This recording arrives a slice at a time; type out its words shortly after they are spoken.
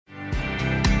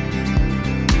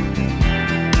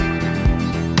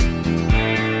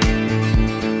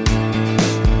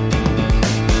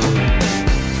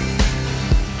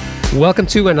Welcome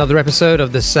to another episode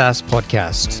of the SaaS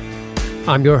Podcast.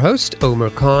 I'm your host,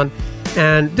 Omar Khan,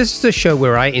 and this is the show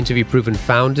where I interview proven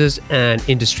founders and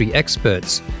industry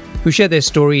experts who share their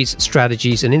stories,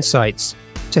 strategies, and insights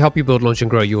to help you build, launch, and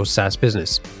grow your SaaS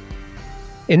business.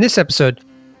 In this episode,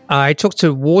 I talked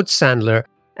to Ward Sandler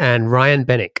and Ryan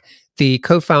Bennick, the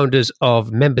co-founders of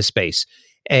MemberSpace,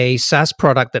 a SaaS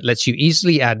product that lets you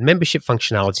easily add membership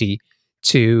functionality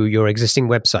to your existing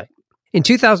website. In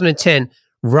 2010,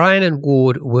 Ryan and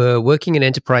Ward were working in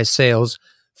enterprise sales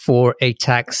for a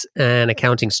tax and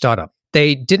accounting startup.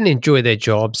 They didn't enjoy their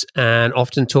jobs and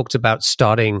often talked about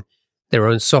starting their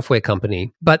own software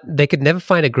company, but they could never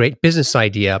find a great business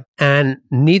idea, and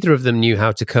neither of them knew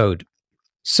how to code.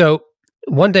 So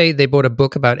one day they bought a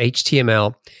book about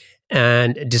HTML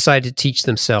and decided to teach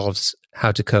themselves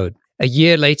how to code. A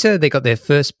year later, they got their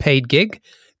first paid gig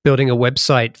building a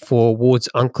website for Ward's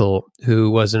uncle,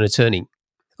 who was an attorney.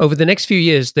 Over the next few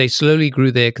years, they slowly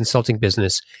grew their consulting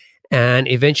business and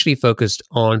eventually focused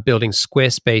on building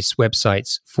Squarespace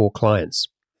websites for clients.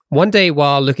 One day,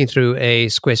 while looking through a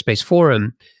Squarespace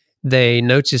forum, they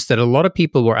noticed that a lot of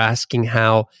people were asking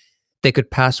how they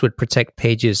could password protect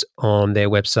pages on their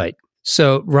website.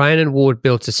 So Ryan and Ward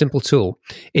built a simple tool.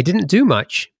 It didn't do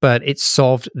much, but it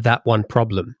solved that one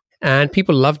problem. And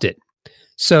people loved it.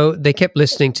 So they kept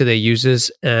listening to their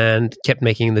users and kept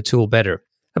making the tool better.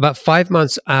 About 5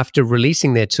 months after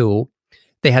releasing their tool,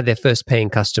 they had their first paying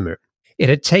customer. It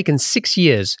had taken 6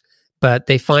 years, but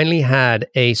they finally had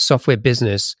a software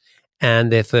business and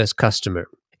their first customer.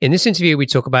 In this interview, we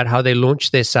talk about how they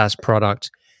launched their SaaS product,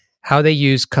 how they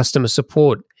use customer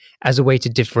support as a way to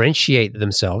differentiate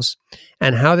themselves,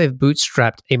 and how they've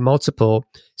bootstrapped a multiple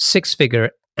six-figure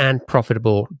and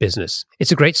profitable business.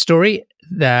 It's a great story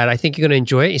that I think you're going to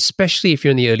enjoy, especially if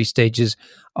you're in the early stages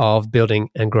of building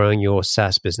and growing your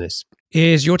SaaS business.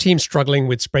 Is your team struggling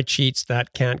with spreadsheets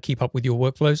that can't keep up with your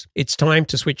workflows? It's time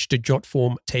to switch to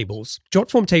JotForm Tables.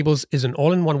 JotForm Tables is an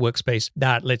all-in-one workspace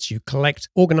that lets you collect,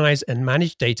 organize, and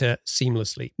manage data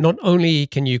seamlessly. Not only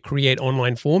can you create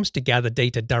online forms to gather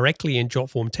data directly in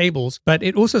JotForm Tables, but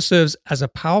it also serves as a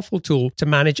powerful tool to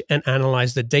manage and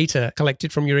analyze the data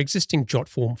collected from your existing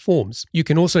JotForm forms. You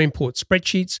can also import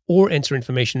spreadsheets or enter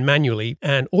information manually,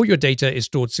 and all your data is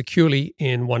stored securely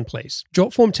in one place.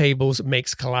 JotForm Tables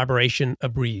makes collaboration a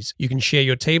breeze. You can share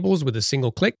your tables with a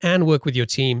single click and work with your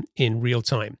team in real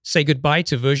time. Say goodbye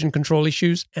to version control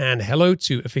issues and hello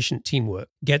to efficient teamwork.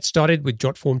 Get started with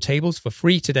JotForm Tables for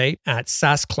free today at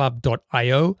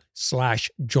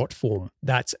saasclub.io/jotform.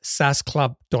 That's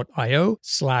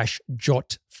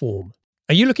saasclub.io/jotform.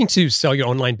 Are you looking to sell your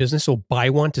online business or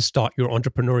buy one to start your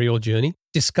entrepreneurial journey?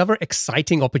 Discover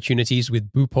exciting opportunities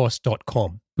with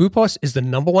Boopos.com. Boopos is the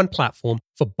 #1 platform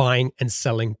for buying and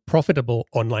selling profitable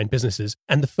online businesses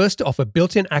and the first to offer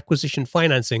built-in acquisition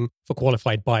financing for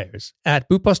qualified buyers. At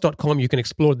Boopos.com, you can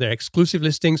explore their exclusive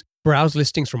listings, browse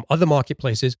listings from other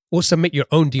marketplaces, or submit your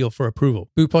own deal for approval.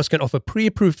 Boopos can offer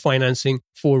pre-approved financing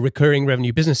for recurring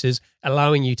revenue businesses,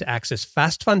 allowing you to access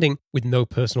fast funding with no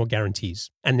personal guarantees.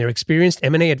 And their experienced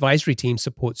M&A advisory team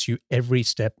supports you every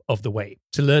step of the way.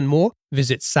 To learn more,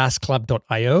 visit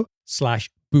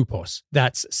saasclub.io/Boopos.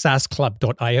 That's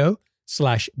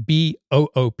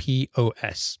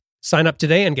saasclub.io/BOOPOS. Sign up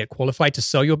today and get qualified to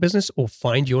sell your business or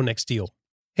find your next deal.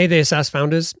 Hey there, SaaS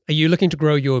founders. Are you looking to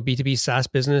grow your B2B SaaS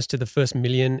business to the first $1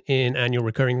 million in annual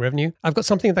recurring revenue? I've got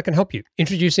something that can help you.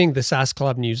 Introducing the SaaS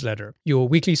Club newsletter, your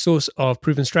weekly source of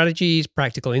proven strategies,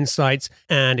 practical insights,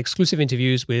 and exclusive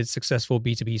interviews with successful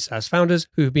B2B SaaS founders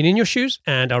who've been in your shoes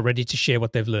and are ready to share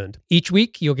what they've learned. Each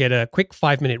week, you'll get a quick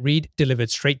 5-minute read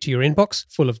delivered straight to your inbox,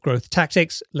 full of growth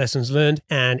tactics, lessons learned,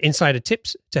 and insider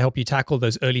tips to help you tackle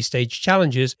those early stage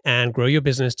challenges and grow your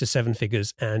business to 7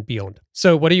 figures and beyond.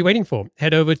 So what are you waiting for?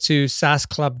 Head over to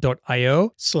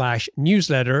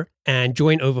saasclub.io/newsletter and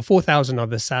join over 4,000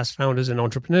 other SaaS founders and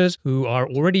entrepreneurs who are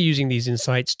already using these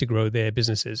insights to grow their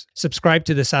businesses. Subscribe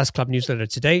to the SaaS Club newsletter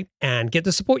today and get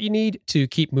the support you need to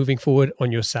keep moving forward on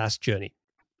your SaaS journey.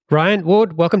 Ryan,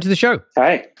 Ward, welcome to the show.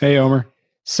 Hi. Hey, Omar.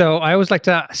 So I always like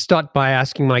to start by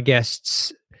asking my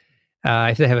guests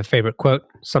if they have a favorite quote,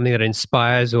 something that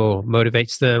inspires or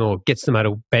motivates them or gets them out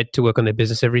of bed to work on their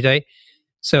business every day.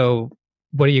 So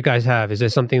what do you guys have? Is there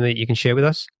something that you can share with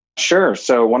us? Sure.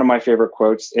 So one of my favorite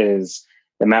quotes is,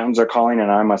 "The mountains are calling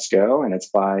and I must go." And it's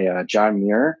by John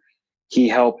Muir. He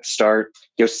helped start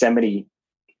Yosemite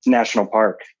National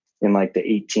Park in like the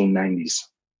 1890s.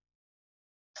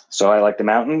 So I like the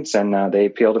mountains and they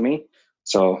appeal to me.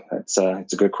 So it's a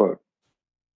good quote.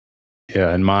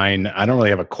 Yeah, and mine, I don't really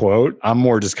have a quote. I'm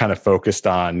more just kind of focused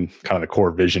on kind of the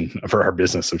core vision for our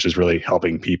business, which is really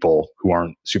helping people who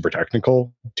aren't super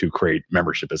technical to create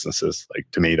membership businesses. Like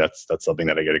to me, that's something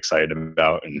that I get excited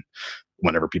about. And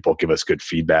whenever people give us good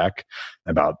feedback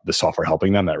about the software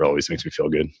helping them, that always makes me feel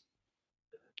good.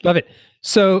 Love it.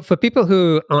 So for people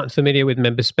who aren't familiar with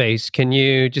MemberSpace, can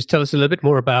you just tell us a little bit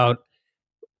more about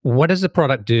what does the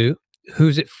product do?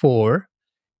 Who's it for?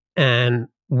 And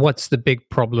what's the big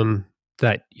problem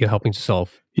that you're helping to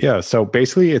solve? Yeah. So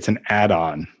basically, it's an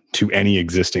add-on to any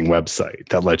existing website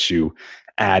that lets you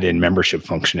add in membership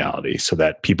functionality so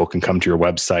that people can come to your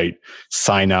website,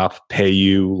 sign up, pay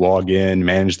you, log in,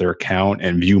 manage their account,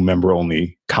 and view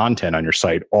member-only content on your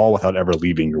site, all without ever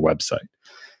leaving your website.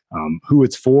 Who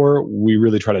it's for, we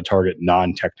really try to target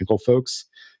non-technical folks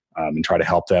and try to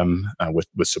help them with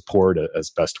support as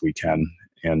best we can.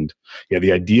 And yeah,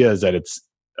 the idea is that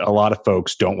a lot of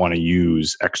folks don't want to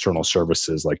use external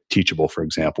services like Teachable, for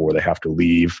example, where they have to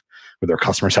leave, where their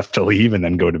customers have to leave and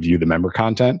then go to view the member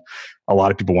content. A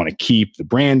lot of people want to keep the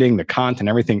branding, the content,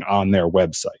 everything on their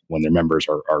website when their members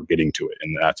are getting to it.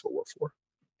 And that's what we're for.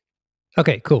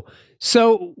 Okay, cool.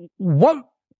 So what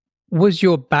was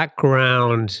your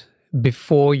background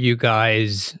before you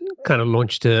guys kind of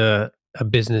launched a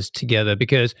business together?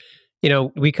 Because,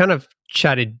 we kind of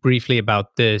chatted briefly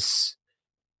about this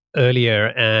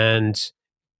earlier, and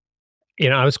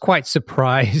I was quite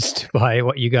surprised by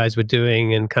what you guys were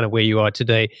doing and kind of where you are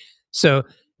today. So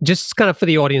just kind of for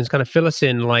the audience, kind of fill us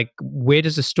in, like, where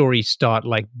does the story start,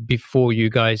 like, before you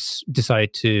guys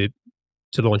decide to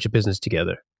launch a business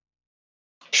together?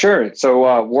 Sure.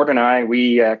 So Ward and I,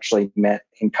 we actually met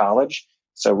in college.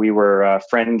 So we were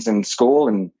friends in school,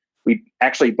 and we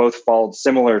actually both followed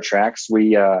similar tracks.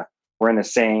 We were in the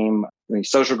same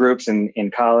social groups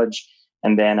in college,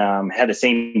 and then had the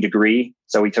same degree.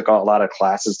 So we took a lot of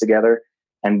classes together.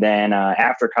 And then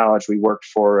after college, we worked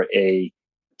for a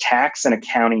tax and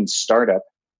accounting startup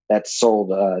that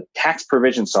sold tax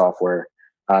provision software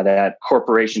that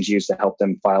corporations use to help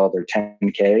them file their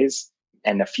 10Ks.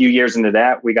 And a few years into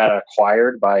that, we got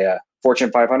acquired by a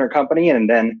Fortune 500 company. And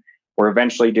then we're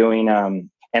eventually doing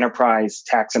enterprise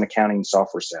tax and accounting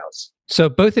software sales. So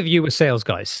both of you were sales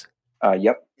guys?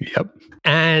 Yep.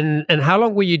 And how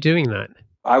long were you doing that?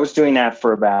 I was doing that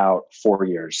for about 4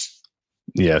 years.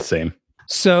 Yeah, same.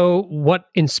 So what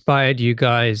inspired you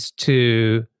guys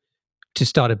to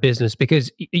start a business?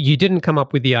 Because you didn't come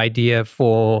up with the idea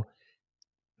for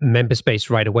MemberSpace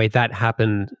right away. That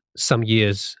happened some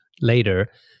years later.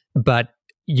 But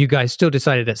you guys still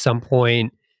decided at some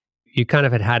point you kind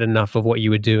of had enough of what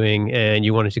you were doing and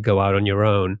you wanted to go out on your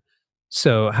own.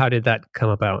 So how did that come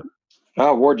about?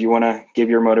 Ward, you want to give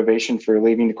your motivation for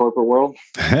leaving the corporate world?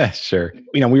 Sure.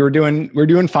 We were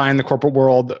doing fine in the corporate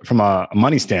world from a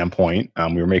money standpoint.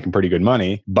 We were making pretty good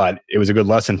money, but it was a good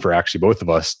lesson for actually both of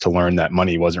us to learn that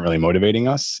money wasn't really motivating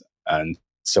us. And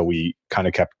so we kind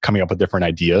of kept coming up with different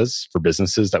ideas for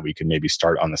businesses that we could maybe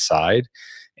start on the side.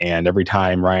 And every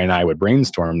time Ryan and I would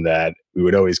brainstorm that, we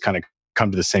would always kind of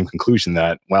come to the same conclusion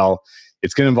that, well,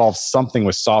 it's going to involve something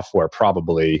with software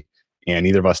probably, and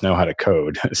neither of us know how to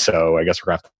code. So I guess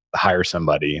we're going to have to hire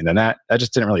somebody. And then that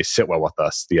just didn't really sit well with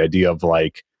us. The idea of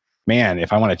like, man,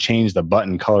 if I want to change the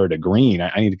button color to green,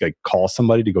 I need to like call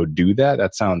somebody to go do that.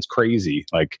 That sounds crazy.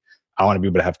 Like I want to be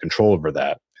able to have control over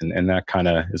that. And that kind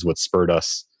of is what spurred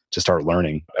us to start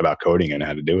learning about coding and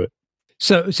how to do it.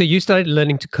 So you started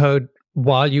learning to code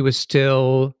while you were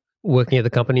still working at the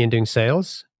company and doing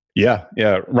sales? Yeah.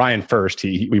 Ryan first,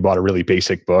 we bought a really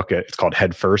basic book. It's called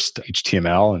Head First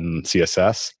HTML and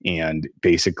CSS. And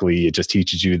basically it just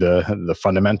teaches you the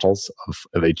fundamentals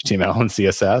of HTML and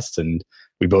CSS. And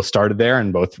we both started there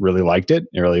and both really liked it.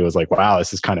 It really was like, wow,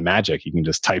 this is kind of magic. You can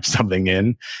just type something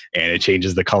in and it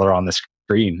changes the color on the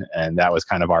screen. And that was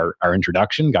kind of our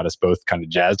introduction, got us both kind of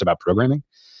jazzed about programming.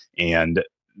 And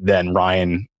then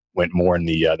Ryan went more in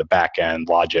the back end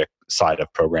logic side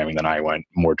of programming than I went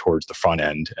more towards the front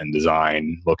end and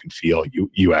design, look and feel,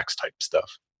 UX type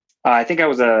stuff. I think I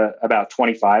was about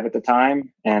 25 at the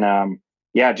time. And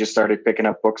just started picking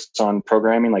up books on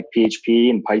programming like PHP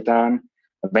and Python,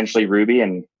 eventually Ruby,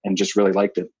 and just really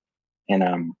liked it.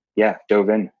 And dove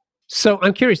in. So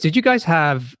I'm curious, did you guys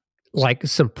have like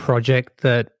some project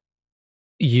that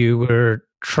you were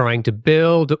trying to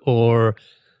build, or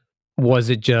was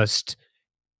it just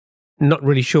not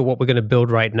really sure what we're going to build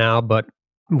right now, but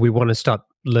we want to start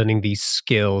learning these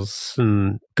skills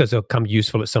and because they'll come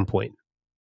useful at some point?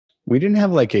 We didn't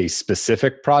have like a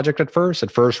specific project at first.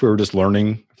 At first, we were just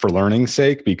learning for learning's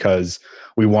sake because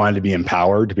we wanted to be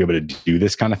empowered to be able to do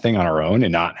this kind of thing on our own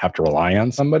and not have to rely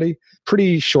on somebody.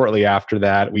 Pretty shortly after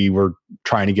that, we were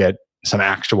trying to get some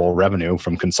actual revenue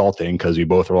from consulting because we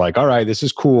both were like, all right, this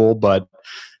is cool, but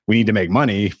we need to make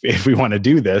money if we want to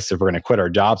do this, if we're going to quit our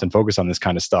jobs and focus on this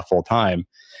kind of stuff full time.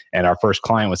 And our first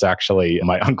client was actually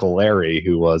my uncle Larry,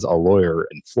 who was a lawyer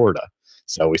in Florida.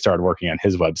 So we started working on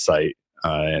his website.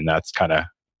 And that's kind of,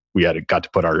 got to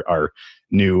put our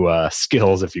new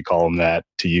skills, if you call them that,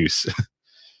 to use.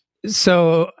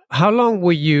 So how long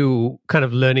were you kind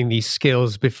of learning these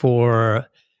skills before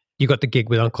you got the gig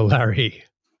with Uncle Larry?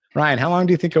 Ryan, how long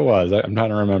do you think it was? I'm trying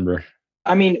to remember.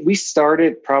 I mean, we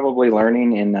started probably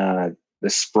learning in the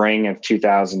spring of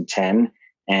 2010.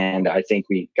 And I think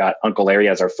we got Uncle Larry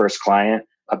as our first client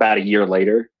about a year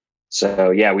later. So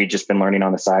yeah, we'd just been learning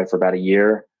on the side for about a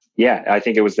year. Yeah, I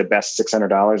think it was the best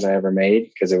 $600 I ever made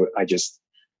because I just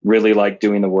really liked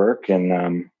doing the work.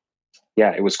 And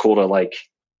yeah, it was cool to like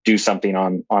do something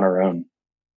on our own.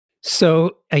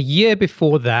 So a year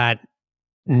before that,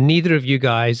 neither of you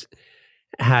guys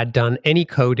had done any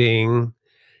coding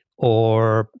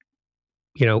or,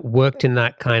 worked in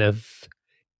that kind of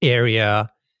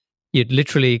area. You'd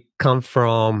literally come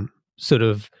from sort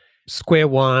of square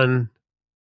one,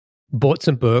 bought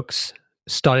some books,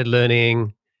 started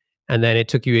learning, and then it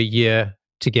took you a year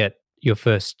to get your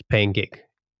first paying gig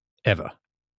ever.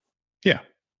 Yeah.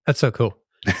 That's so cool.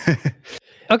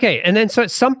 Okay. And then so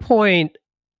at some point,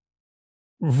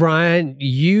 Ryan,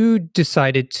 you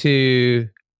decided to,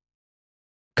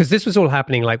 because this was all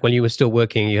happening like when you were still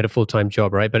working, you had a full-time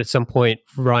job, right? But at some point,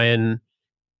 Ryan,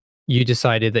 you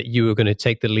decided that you were going to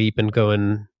take the leap and go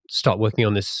and start working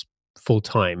on this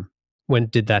full-time. When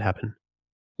did that happen?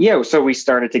 Yeah. So we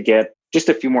started to get just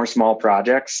a few more small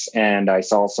projects and I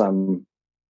saw some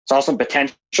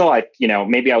potential.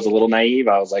 Maybe I was a little naive.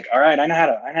 I was like, all right, I know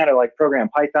how to like program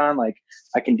Python. Like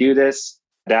I can do this.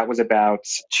 That was about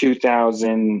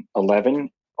 2011,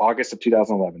 August of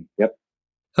 2011. Yep.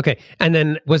 Okay. And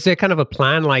then was there kind of a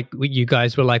plan? Like you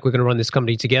guys were like, we're going to run this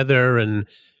company together and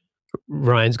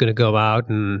Ryan's going to go out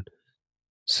and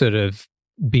sort of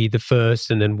be the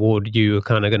first. And then Ward, you were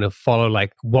kind of going to follow.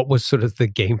 Like what was sort of the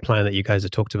game plan that you guys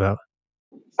had talked about?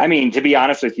 I mean, to be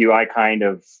honest with you, I kind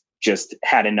of just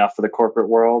had enough of the corporate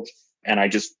world and I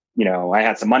just, I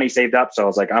had some money saved up. So I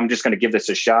was like, I'm just going to give this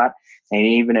a shot. And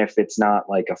even if it's not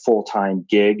like a full-time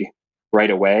gig right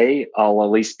away, I'll at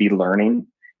least be learning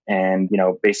and,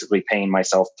 basically paying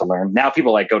myself to learn. Now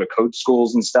people like go to code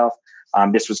schools and stuff.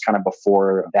 This was kind of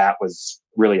before that was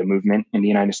really a movement in the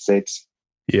United States.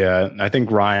 Yeah. I think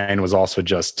Ryan was also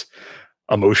just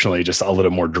emotionally just a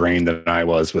little more drained than I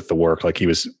was with the work. Like he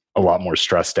was a lot more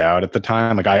stressed out at the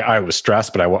time. Like I was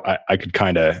stressed, but I could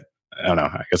kind of, I don't know,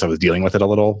 I guess I was dealing with it a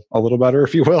little better,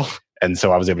 if you will. And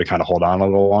so I was able to kind of hold on a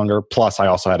little longer. Plus I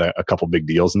also had a couple big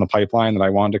deals in the pipeline that I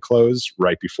wanted to close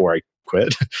right before I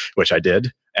quit, which I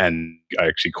did. And I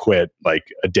actually quit like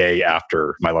a day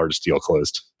after my largest deal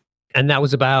closed. And that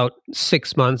was about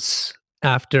 6 months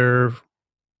after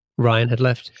Ryan had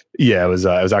left? Yeah, it was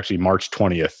actually March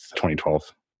 20th,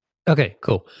 2012. Okay,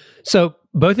 cool. So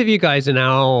both of you guys are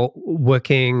now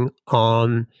working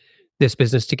on this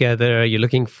business together. You're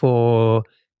looking for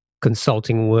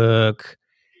consulting work.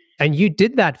 And you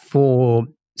did that for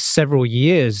several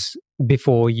years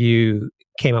before you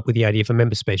came up with the idea for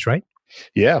MemberSpace, right?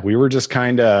 Yeah, we were just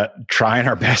kind of trying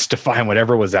our best to find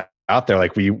whatever was out there.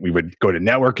 Like we would go to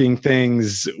networking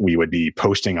things. We would be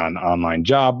posting on online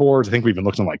job boards. I think we even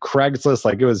looked on like Craigslist.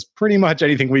 Like it was pretty much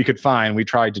anything we could find, we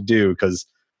tried to do because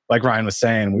like Ryan was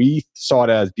saying, we saw it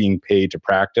as being paid to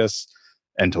practice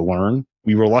and to learn.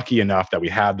 We were lucky enough that we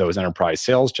had those enterprise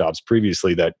sales jobs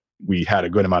previously that we had a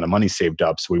good amount of money saved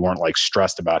up. So we weren't like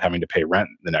stressed about having to pay rent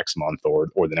the next month or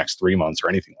the next 3 months or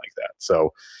anything like that.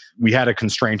 So we had a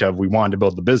constraint of we wanted to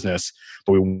build the business,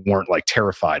 but we weren't like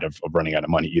terrified of running out of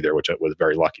money either, which was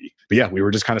very lucky. But yeah, we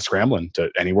were just kind of scrambling to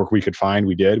any work we could find.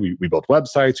 We did. We built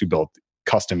websites, we built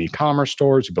custom e-commerce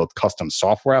stores, we built custom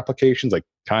software applications, like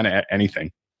kind of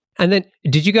anything. And then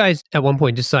did you guys at one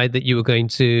point decide that you were going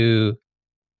to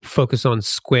focus on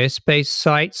Squarespace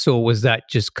sites, or was that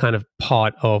just kind of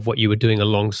part of what you were doing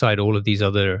alongside all of these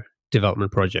other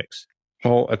development projects?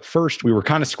 Well, at first we were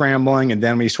kind of scrambling and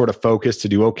then we sort of focused to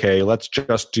do, okay, let's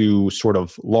just do sort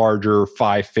of larger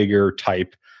 5-figure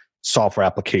type software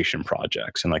application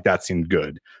projects. And like that seemed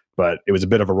good. but it was a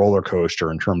bit of a roller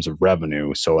coaster in terms of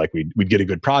revenue. So like we'd get a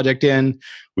good project in,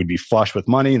 we'd be flush with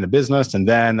money in the business, and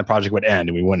then the project would end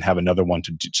and we wouldn't have another one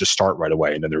to start right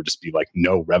away. And then there would just be like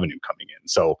no revenue coming in.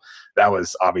 So that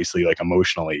was obviously like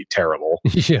emotionally terrible.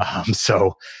 Yeah.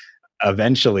 So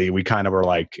eventually we kind of were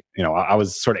like, I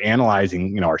was sort of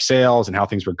analyzing, our sales and how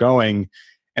things were going.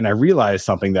 And I realized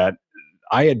something, that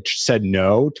I had said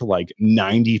no to like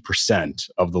 90%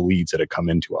 of the leads that had come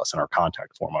into us in our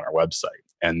contact form on our website.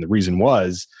 And the reason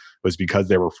was because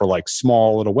they were for like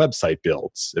small little website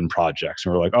builds and projects.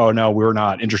 And we're like, oh no, we're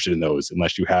not interested in those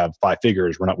unless you have 5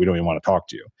 figures. We don't even want to talk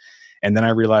to you. And then I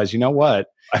realized, you know what?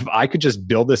 If I could just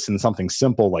build this in something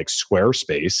simple like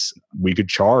Squarespace, we could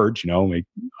charge, make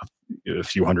a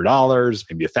few $100s,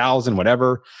 maybe $1,000,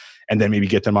 whatever. And then maybe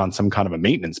get them on some kind of a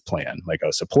maintenance plan, like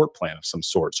a support plan of some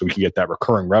sort, so we can get that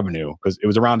recurring revenue. Because it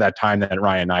was around that time that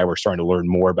Ryan and I were starting to learn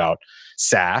more about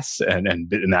SaaS and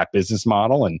that business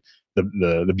model and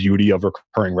the beauty of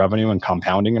recurring revenue and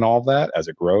compounding and all of that as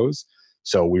it grows.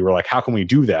 So we were like, how can we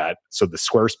do that? So the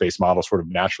Squarespace model sort of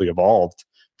naturally evolved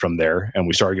from there, and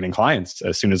we started getting clients.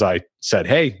 As soon as I said,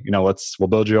 hey, we'll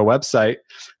build you a website,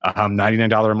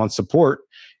 $99 a month support,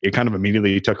 it kind of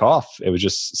immediately took off. It was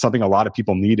just something a lot of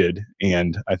people needed.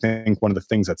 And I think one of the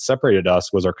things that separated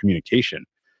us was our communication.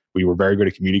 We were very good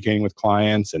at communicating with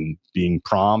clients and being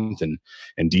prompt and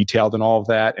detailed and all of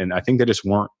that. And I think they just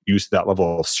weren't used to that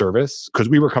level of service, because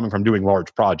we were coming from doing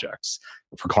large projects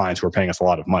for clients who were paying us a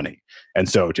lot of money. And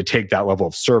so to take that level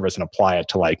of service and apply it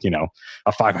to like,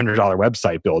 a $500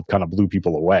 website build kind of blew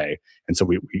people away. And so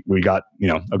we got,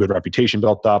 a good reputation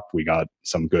built up. We got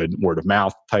some good word of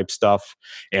mouth type stuff.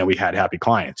 And we had happy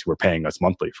clients who were paying us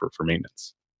monthly for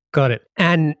maintenance. Got it.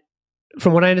 And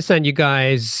from what I understand, you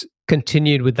guys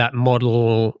continued with that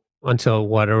model until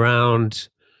around,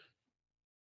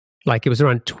 like it was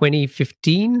around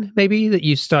 2015, maybe, that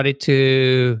you started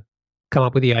to come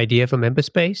up with the idea for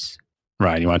MemberSpace?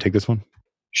 Ryan, you want to take this one?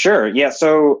 Sure. Yeah.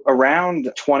 So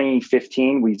around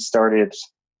 2015, we started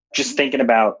just thinking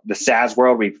about the SaaS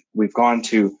world. We've gone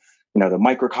to, the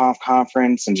MicroConf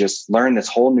conference and just learned this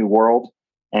whole new world.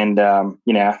 And,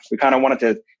 we kind of wanted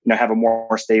to, have a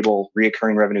more stable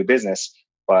reoccurring revenue business.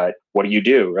 But what do you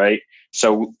do, right?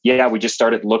 So, we just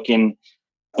started looking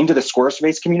into the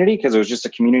Squarespace community, because it was just a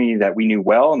community that we knew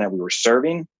well and that we were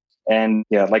serving. And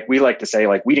like we like to say,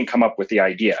 like, we didn't come up with the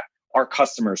idea. Our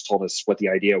customers told us what the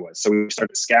idea was. So we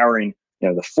started scouring,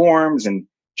 the forums and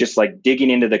just like digging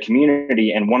into the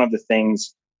community. And one of the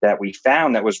things that we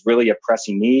found that was really a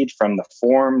pressing need from the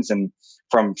forums and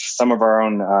from some of our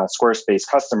own Squarespace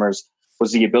customers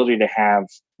was the ability to have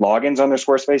logins on their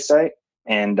Squarespace site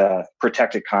and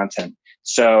protected content.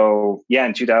 So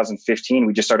in 2015,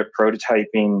 we just started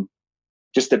prototyping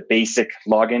just a basic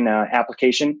login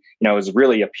application. It was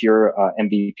really a pure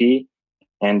MVP.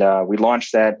 And we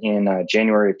launched that in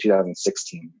January of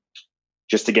 2016,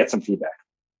 just to get some feedback.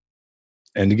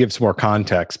 And to give some more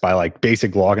context, by like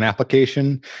basic login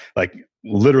application, like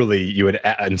literally you would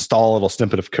install a little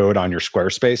snippet of code on your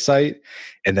Squarespace site,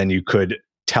 and then you could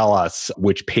tell us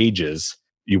which pages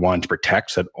you wanted to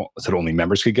protect so that only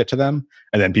members could get to them.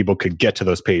 And then people could get to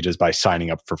those pages by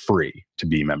signing up for free to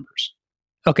be members.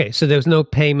 Okay, so there was no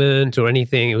payment or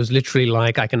anything. It was literally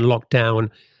like I can lock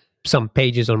down some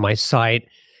pages on my site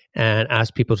and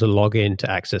ask people to log in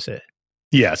to access it.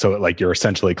 Yeah, so like you're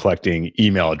essentially collecting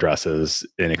email addresses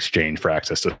in exchange for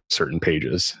access to certain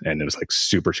pages. And it was like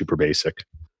super, super basic.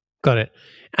 Got it.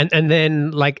 And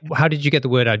then like, how did you get the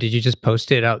word out? Did you just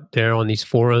post it out there on these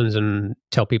forums and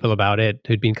tell people about it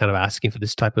who'd been kind of asking for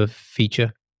this type of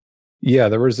feature? Yeah,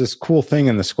 there was this cool thing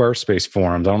in the Squarespace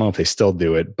forums. I don't know if they still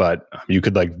do it, but you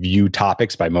could like view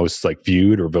topics by most like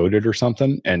viewed or voted or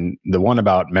something. And the one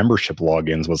about membership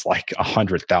logins was like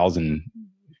 100,000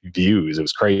 views. It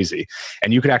was crazy.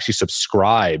 And you could actually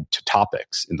subscribe to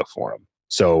topics in the forum.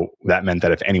 So that meant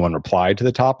that if anyone replied to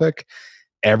the topic,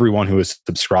 everyone who was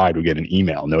subscribed would get an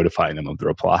email notifying them of the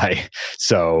reply.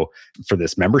 So for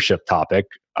this membership topic,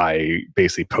 I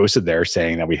basically posted there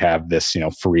saying that we have this,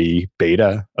 free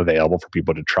beta available for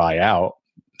people to try out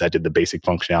that did the basic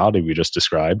functionality we just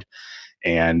described.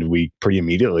 And we pretty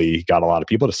immediately got a lot of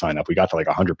people to sign up. We got to like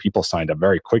 100 people signed up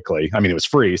very quickly. I mean, it was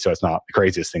free, so it's not the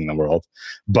craziest thing in the world.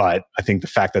 But I think the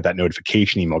fact that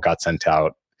notification email got sent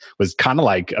out was kind of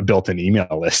like a built-in email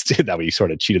list that we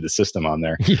sort of cheated the system on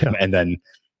there. Yeah. And then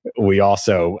we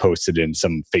also posted in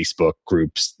some Facebook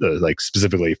groups, like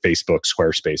specifically Facebook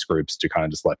Squarespace groups, to kind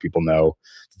of just let people know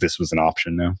that this was an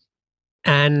option now.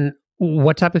 And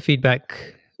what type of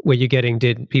feedback were you getting?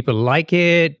 Did people like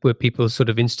it? Were people sort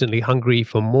of instantly hungry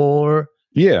for more?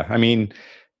 Yeah. I mean,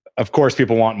 of course,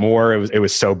 people want more. It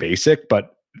was so basic,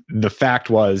 but the fact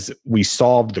was we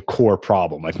solved the core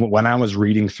problem. Like when I was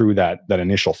reading through that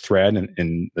initial thread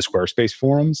in the Squarespace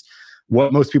forums,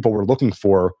 what most people were looking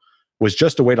for was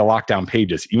just a way to lock down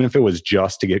pages, even if it was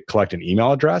just to collect an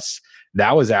email address.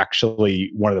 That was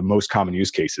actually one of the most common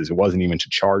use cases. It wasn't even to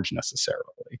charge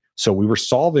necessarily. So we were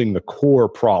solving the core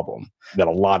problem that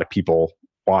a lot of people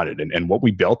wanted. And what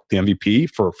we built, the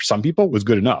MVP, for some people was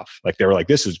good enough. Like they were like,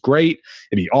 this is great.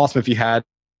 It'd be awesome if you had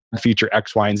feature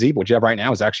X, Y, and Z, but what you have right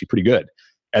now is actually pretty good.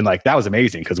 And like, that was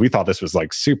amazing because we thought this was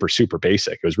like super, super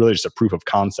basic. It was really just a proof of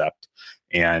concept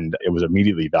and it was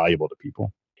immediately valuable to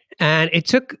people. And it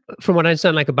took, from what I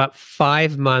understand, like about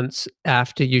 5 months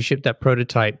after you shipped that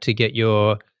prototype to get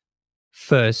your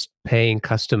first paying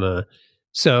customer.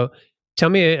 So tell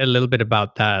me a little bit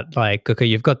about that. Like, okay,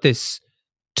 you've got this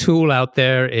tool out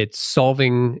there, it's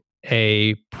solving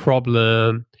a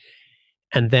problem.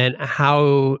 And then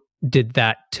how did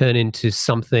that turn into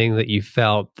something that you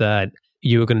felt that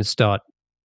you were going to start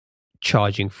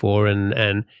charging for?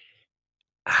 And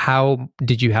how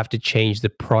did you have to change the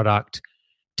product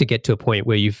to get to a point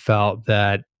where you felt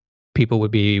that people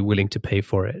would be willing to pay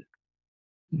for it?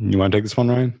 You want to take this one,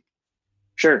 Ryan?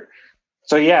 Sure.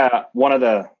 So yeah, one of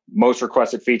the most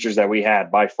requested features that we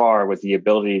had by far was the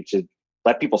ability to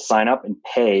let people sign up and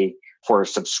pay for a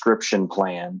subscription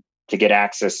plan to get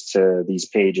access to these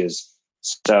pages.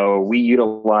 So we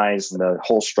utilized the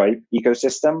whole Stripe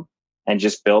ecosystem and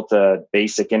just built a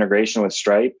basic integration with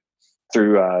Stripe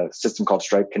through a system called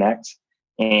Stripe Connect.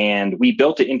 And we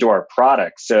built it into our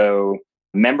product. So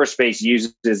MemberSpace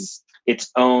uses its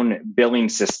own billing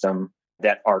system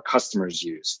that our customers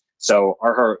use. So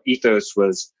our ethos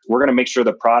was, we're going to make sure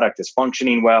the product is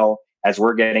functioning well as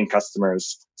we're getting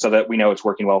customers so that we know it's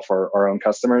working well for our own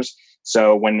customers.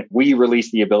 So when we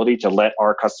released the ability to let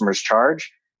our customers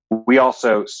charge, we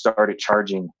also started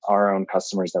charging our own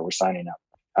customers that were signing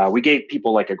up. We gave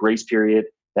people like a grace period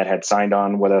that had signed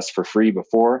on with us for free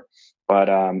before. But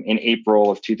in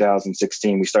April of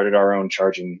 2016, we started our own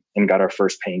charging and got our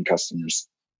first paying customers.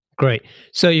 Great.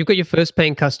 So you've got your first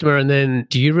paying customer, and then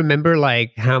do you remember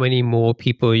like how many more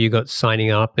people you got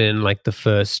signing up in like the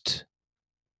first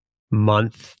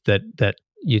month that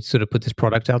you sort of put this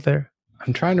product out there?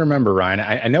 I'm trying to remember, Ryan.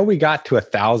 I know we got to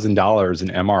 $1,000 in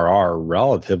MRR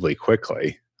relatively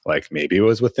quickly. Like maybe it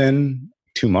was within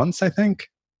 2 months, I think.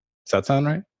 Does that sound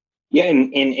right? Yeah,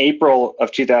 in April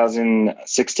of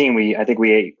 2016,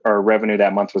 our revenue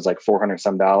that month was like $400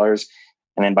 some.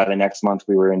 And then by the next month,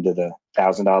 we were into the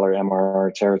 $1,000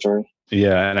 MRR territory.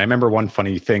 Yeah. And I remember one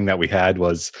funny thing that we had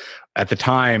was at the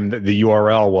time, the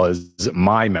URL was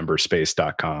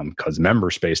mymemberspace.com because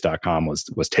memberspace.com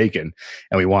was taken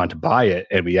and we wanted to buy it.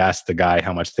 And we asked the guy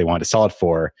how much they wanted to sell it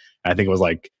for. And I think it was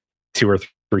like $2,000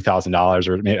 or $3,000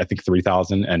 or maybe I think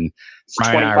 $3,000 and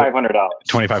 $2,500.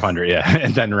 $2,500. Yeah.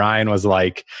 And then Ryan was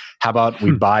like, how about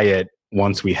we buy it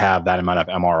once we have that amount of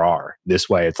MRR? This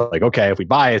way it's like, okay, if we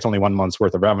buy it, it's only 1 month's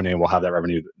worth of revenue. We'll have that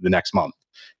revenue the next month.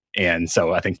 And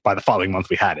so I think by the following month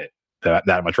we had it,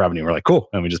 that much revenue. We're like, cool.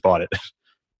 And we just bought it.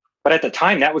 But at the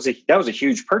time, that was a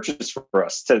huge purchase for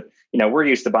us. We're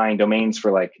used to buying domains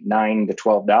for like $9 to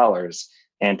 $12,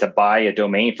 and to buy a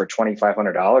domain for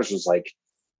 $2,500 was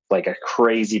like a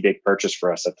crazy big purchase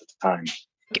for us at the time.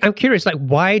 I'm curious, like,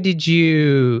 why did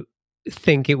you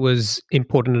think it was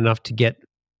important enough to get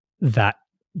that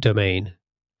domain?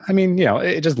 I mean,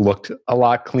 it just looked a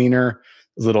lot cleaner.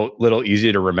 It was a little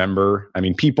easier to remember. I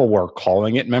mean, people were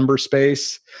calling it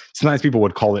MemberSpace. Sometimes people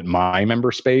would call it My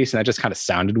MemberSpace, and that just kind of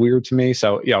sounded weird to me.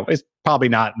 So, it's probably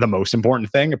not the most important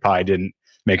thing. It probably didn't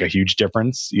make a huge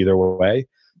difference either way.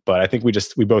 But I think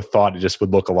we both thought it just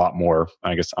would look a lot more,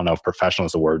 I guess, I don't know if professional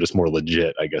is the word, just more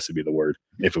legit, I guess would be the word,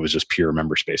 if it was just pure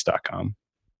memberspace.com.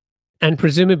 And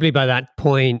presumably by that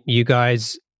point, you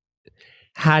guys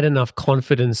had enough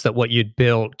confidence that what you'd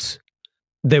built,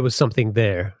 there was something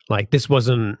there. Like this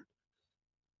wasn't,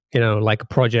 like a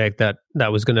project that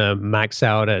was going to max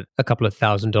out at a couple of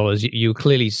 $1,000. You were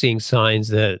clearly seeing signs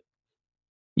that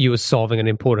you were solving an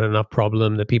important enough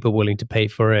problem that people were willing to pay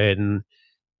for it. And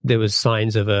there was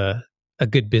signs of a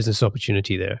good business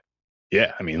opportunity there.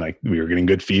 Yeah. I mean, like we were getting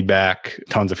good feedback,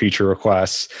 tons of feature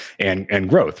requests and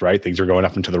growth, right? Things are going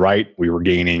up and to the right. We were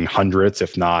gaining hundreds,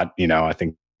 if not, I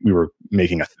think we were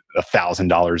making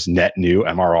 $1,000 net new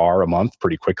MRR a month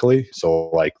pretty quickly. So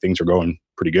like things are going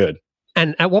pretty good.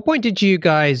 And at what point did you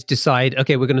guys decide,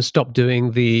 okay, we're going to stop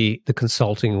doing the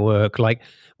consulting work? Like,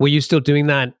 were you still doing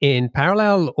that in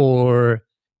parallel, or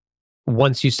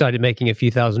once you started making a few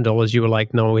 $1,000s, you were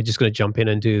like, no, we're just going to jump in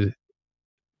and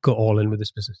go all in with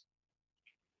this business?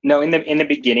 No, in the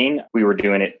beginning, we were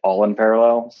doing it all in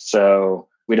parallel. So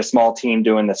We had a small team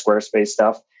doing the Squarespace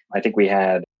stuff. I think we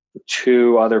had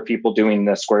 2 other people doing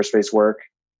the Squarespace work,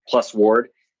 plus Ward.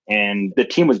 And the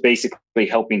team was basically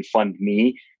helping fund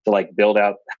me to like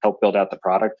help build out the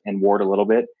product, and Ward a little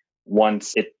bit.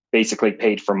 Once it basically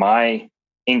paid for my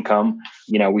income,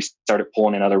 we started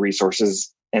pulling in other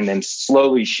resources and then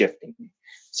slowly shifting.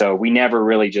 So we never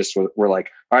really just were like,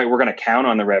 all right, we're going to count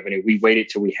on the revenue. We waited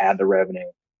till we had the revenue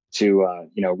to,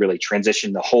 really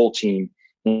transition the whole team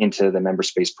into the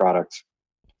MemberSpace product.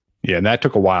 Yeah, and that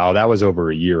took a while. That was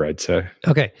over a year, I'd say.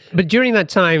 Okay. But during that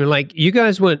time, like you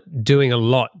guys weren't doing a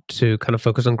lot to kind of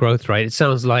focus on growth, right? It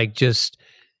sounds like just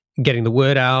getting the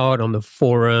word out on the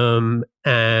forum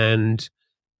and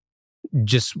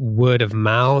just word of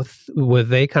mouth. Were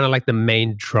they kind of like the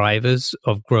main drivers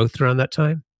of growth around that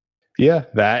time? Yeah,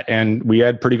 that. And we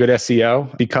had pretty good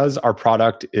SEO because our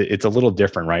product, it's a little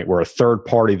different, right? We're a third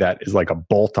party that is like a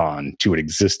bolt-on to an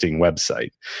existing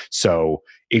website. So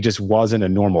it just wasn't a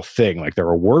normal thing. Like there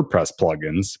are WordPress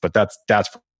plugins, but that's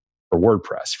for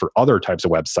WordPress. For other types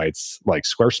of websites like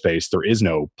Squarespace, there is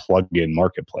no plugin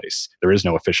marketplace. There is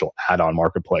no official add-on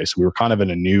marketplace. We were kind of in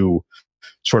a new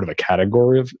sort of a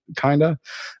category of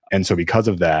And so because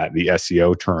of that, the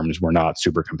SEO terms were not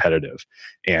super competitive.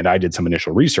 And I did some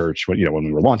initial research when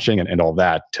we were launching and all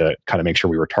that to kind of make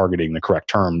sure we were targeting the correct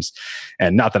terms.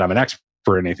 And not that I'm an expert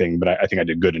or anything, but I think I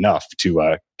did good enough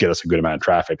to get us a good amount of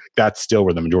traffic. That's still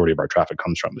where the majority of our traffic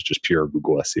comes from. It's just pure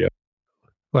Google SEO.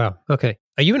 Wow. Okay.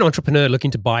 Are you an entrepreneur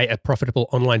looking to buy a profitable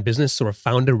online business or a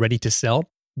founder ready to sell?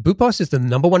 Bootboss is the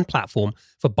 #1 platform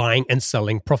for buying and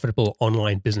selling profitable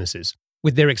online businesses.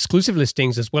 With their exclusive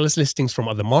listings, as well as listings from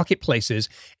other marketplaces,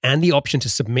 and the option to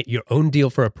submit your own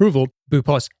deal for approval,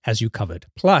 Bootboss has you covered.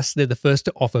 Plus, they're the first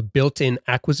to offer built-in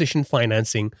acquisition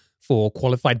financing for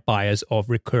qualified buyers of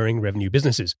recurring revenue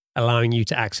businesses, allowing you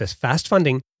to access fast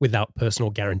funding without personal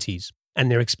guarantees.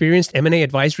 And their experienced M&A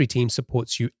advisory team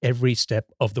supports you every step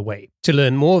of the way. To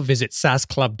learn more, visit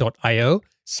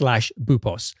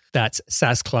saasclub.io/Boopos. That's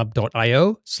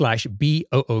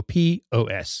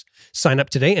saasclub.io/BOOPOS. Sign up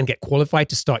today and get qualified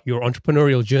to start your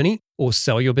entrepreneurial journey or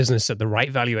sell your business at the right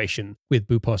valuation with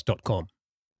boopos.com.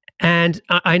 And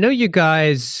I know you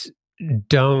guys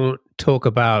don't talk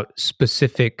about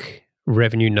specific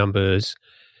revenue numbers,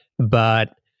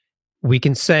 but we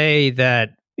can say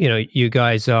that, you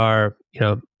guys are,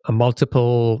 a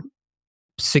multiple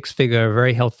 6-figure,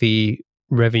 very healthy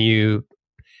revenue,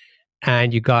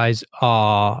 and you guys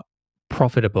are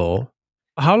profitable.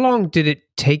 How long did it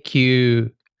take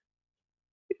you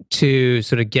to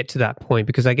sort of get to that point?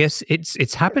 Because I guess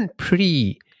it's happened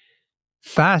pretty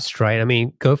fast, right? I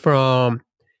mean, go from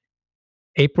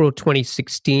April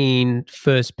 2016,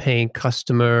 first paying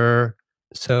customer,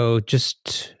 so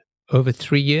just over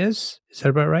 3 years. Is that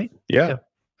about right? Yeah.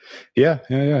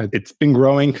 It's been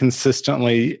growing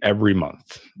consistently every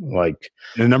month. Like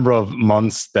the number of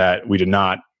months that we did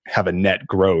not have a net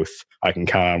growth, I can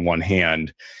count on one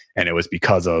hand. And it was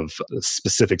because of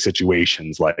specific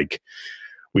situations. Like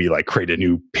we created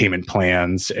new payment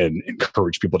plans and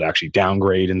encouraged people to actually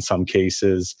downgrade in some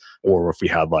cases. Or if we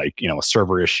had a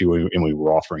server issue and we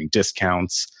were offering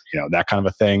discounts, that kind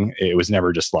of a thing. It was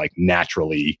never just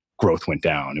naturally growth went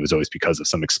down. It was always because of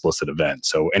some explicit event.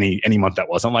 So any month that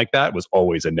wasn't like that was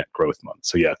always a net growth month.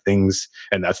 So yeah, and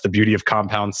that's the beauty of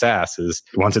compound SaaS is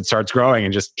once it starts growing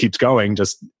and just keeps going,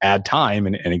 just add time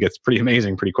and it gets pretty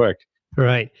amazing pretty quick.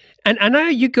 Right. And I know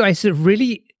you guys have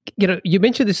really, you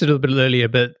mentioned this a little bit earlier,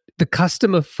 but the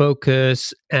customer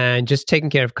focus and just taking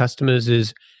care of customers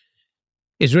is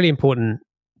really important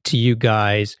to you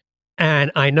guys.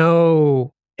 And I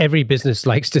know every business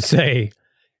likes to say,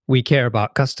 we care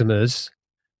about customers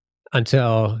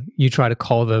until you try to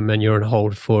call them and you're on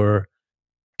hold for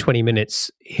 20 minutes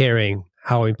hearing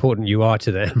how important you are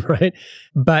to them, right?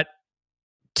 But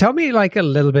tell me a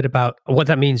little bit about what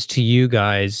that means to you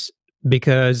guys,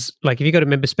 because if you go to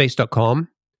memberspace.com,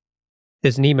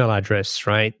 there's an email address,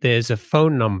 right? There's a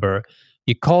phone number.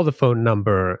 You call the phone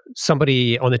number,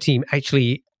 somebody on the team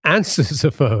actually answers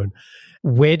the phone.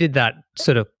 Where did that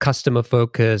sort of customer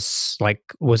focus,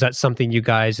 was that something you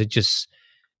guys it just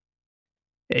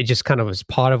kind of was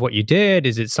part of what you did?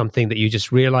 Is it something that you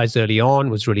just realized early on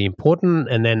was really important?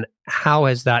 And then how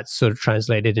has that sort of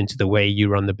translated into the way you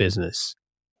run the business?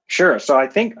 Sure. So I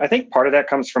think part of that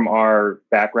comes from our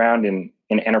background in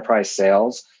enterprise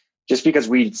sales, just because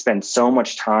we'd spend so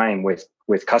much time with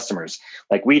customers.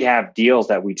 We'd have deals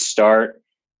that we'd start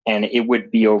and it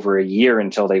would be over a year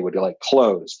until they would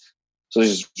close. So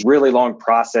there's this really long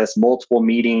process, multiple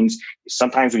meetings.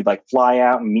 Sometimes we'd fly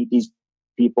out and meet these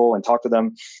people and talk to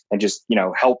them and just,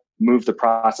 help move the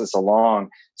process along.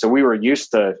 So we were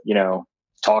used to,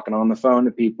 talking on the phone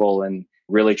to people and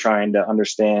really trying to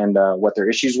understand what their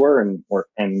issues were and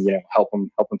help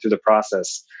them through the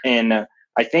process. And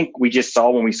I think we just saw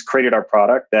when we created our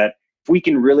product that if we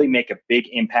can really make a big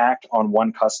impact on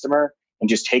one customer and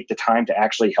just take the time to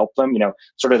actually help them,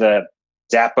 sort of the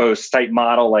Zappos type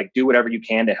model, like do whatever you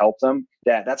can to help them,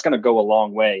 that's going to go a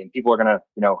long way. And people are going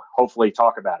to, hopefully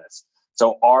talk about us.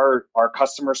 So our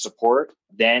customer support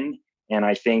then, and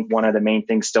I think one of the main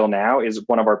things still now, is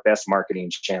one of our best marketing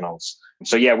channels.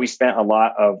 So yeah, we spent a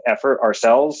lot of effort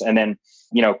ourselves, and then,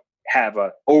 have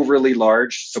a overly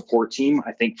large support team,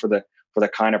 I think, for the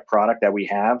kind of product that we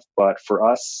have. But for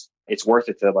us, it's worth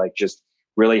it to just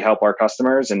really help our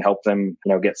customers and help them,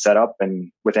 get set up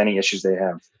and with any issues they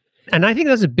have. And I think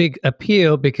that's a big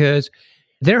appeal because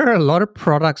there are a lot of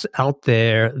products out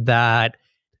there that,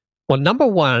 well, number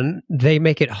one, they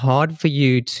make it hard for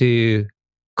you to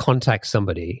contact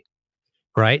somebody,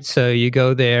 right? So you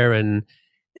go there and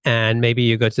maybe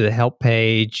you go to the help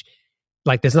page,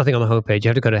 like there's nothing on the homepage. You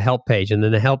have to go to help page, and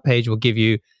then the help page will give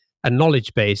you a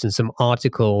knowledge base and some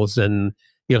articles, and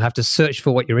you'll have to search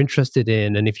for what you're interested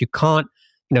in. And if you can't,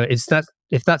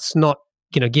 if that's not,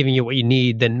 giving you what you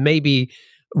need, then maybe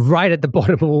right at the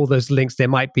bottom of all those links, there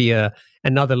might be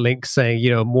another link saying,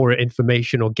 more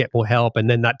information or get more help. And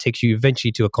then that takes you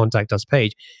eventually to a contact us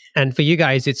page. And for you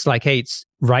guys, it's like, hey, it's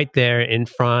right there in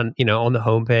front, on the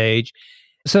homepage.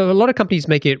 So a lot of companies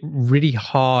make it really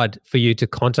hard for you to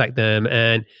contact them.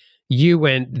 And you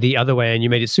went the other way and you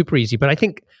made it super easy. But I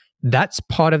think that's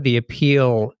part of the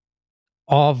appeal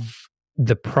of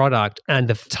the product and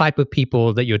the type of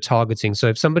people that you're targeting. So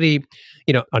if somebody,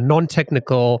 a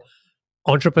non-technical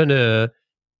entrepreneur,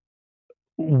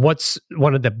 what's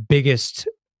one of the biggest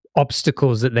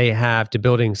obstacles that they have to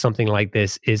building something like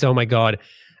this is, oh my God,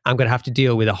 I'm going to have to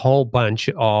deal with a whole bunch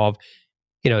of,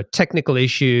 technical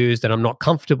issues that I'm not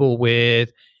comfortable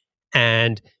with.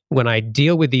 And when I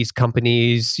deal with these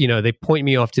companies, they point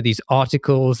me off to these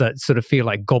articles that sort of feel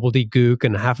like gobbledygook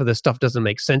and half of the stuff doesn't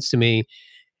make sense to me.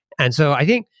 And so I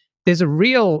think there's a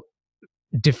real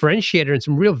differentiator and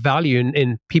some real value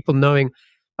in people knowing,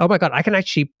 oh my God, I can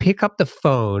actually pick up the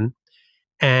phone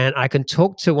and I can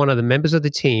talk to one of the members of the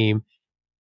team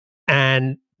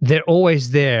and they're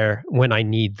always there when I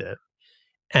need them.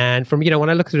 And from, when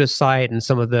I look through the site and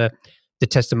some of the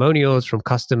testimonials from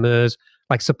customers,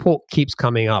 like support keeps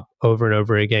coming up over and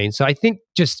over again. So I think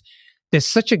just there's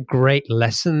such a great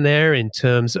lesson there in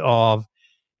terms of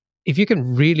if you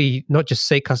can really not just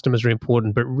say customers are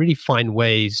important, but really find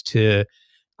ways to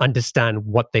understand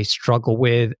what they struggle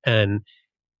with and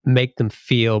make them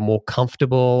feel more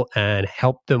comfortable and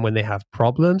help them when they have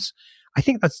problems. I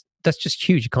think that's just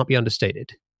huge. It can't be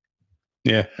understated.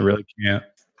 Yeah, it really can't.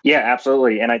 Yeah,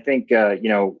 absolutely. And I think,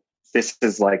 this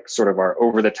is like sort of our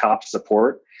over-the-top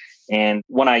support. And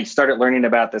when I started learning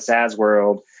about the SaaS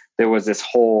world, there was this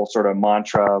whole sort of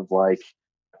mantra of like,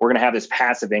 we're going to have this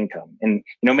passive income. And,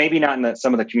 maybe not in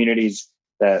some of the communities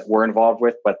that we're involved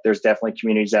with, but there's definitely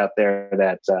communities out there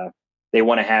that they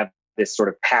want to have this sort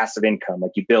of passive income.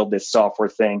 Like you build this software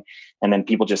thing and then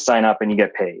people just sign up and you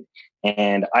get paid.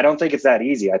 And I don't think it's that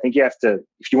easy. I think you have to,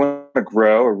 if you want to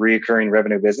grow a recurring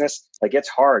revenue business, like it's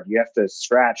hard. You have to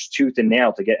scratch tooth and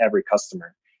nail to get every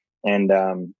customer. And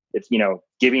it's,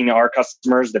 giving our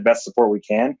customers the best support we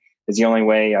can is the only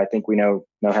way I think we know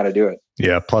how to do it.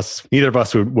 Yeah. Plus, neither of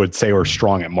us would say we're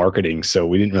strong at marketing, so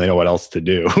we didn't really know what else to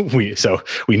do. We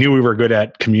knew we were good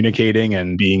at communicating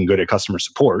and being good at customer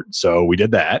support, so we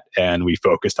did that, and we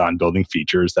focused on building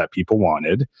features that people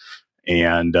wanted,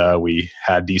 and we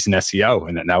had decent SEO,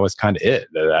 and that was kind of it.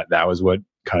 That was what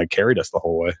kind of carried us the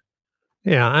whole way.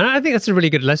 Yeah, and I think that's a really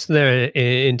good lesson there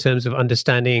in terms of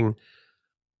understanding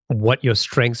what your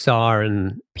strengths are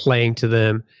and playing to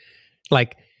them.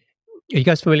 Like, are you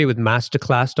guys familiar with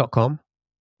masterclass.com?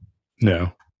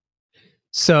 No.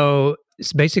 So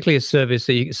it's basically a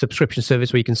subscription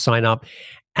service where you can sign up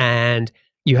and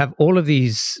you have all of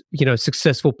these,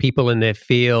 successful people in their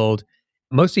field,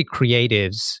 mostly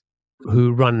creatives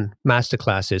who run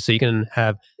masterclasses. So you can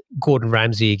have Gordon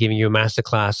Ramsay giving you a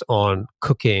masterclass on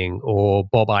cooking, or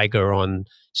Bob Iger on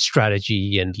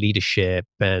strategy and leadership,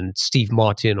 and Steve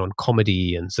Martin on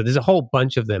comedy. And so there's a whole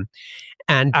bunch of them.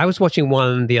 And I was watching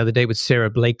one the other day with Sarah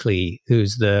Blakely,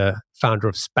 who's the founder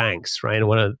of Spanx, right?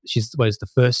 And she was the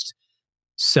first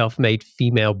self-made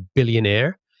female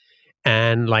billionaire.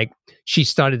 And like, she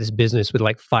started this business with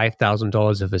like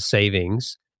 $5,000 of her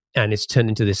savings, and it's turned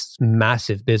into this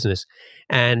massive business.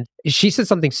 And she said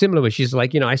something similar where she's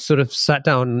like, I sort of sat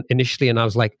down initially and I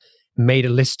was like, made a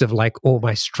list of like all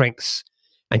my strengths.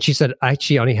 And she said, I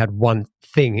actually only had one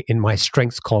thing in my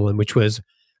strengths column, which was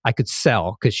I could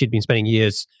sell, because she'd been spending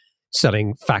years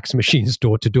selling fax machines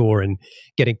door to door and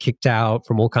getting kicked out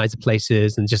from all kinds of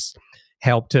places, and just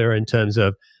helped her in terms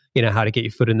of, how to get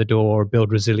your foot in the door,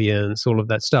 build resilience, all of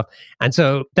that stuff. And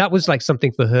so that was like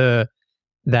something for her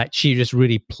that she just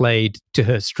really played to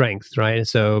her strength, right? And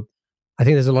so I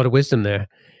think there's a lot of wisdom there.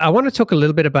 I want to talk a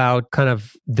little bit about kind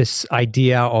of this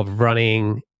idea of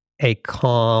running a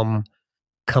calm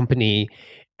company.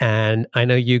 And I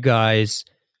know you guys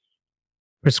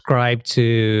prescribe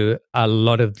to a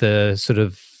lot of the sort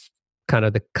of kind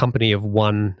of the company of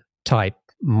one type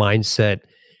mindset,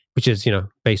 which is,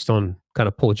 based on kind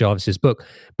of Paul Jarvis's book.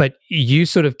 But you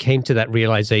sort of came to that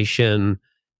realization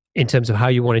in terms of how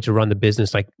you wanted to run the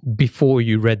business, like before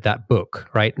you read that book,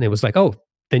 right? And it was like, oh,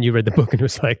 then you read the book and it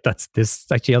was like, there's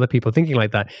actually other people thinking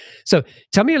like that. So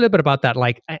tell me a little bit about that.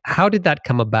 Like, how did that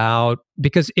come about?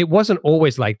 Because it wasn't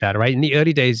always like that, right? In the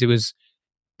early days, it was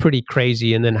pretty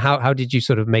crazy. And then how did you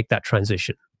sort of make that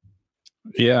transition?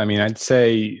 Yeah, I mean, I'd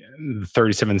say the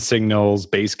 37 Signals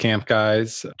Basecamp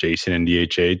guys, Jason and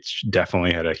DHH,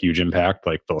 definitely had a huge impact,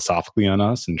 like philosophically, on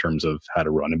us in terms of how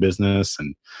to run a business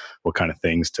and what kind of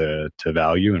things to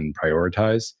value and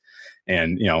prioritize.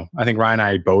 And, I think Ryan and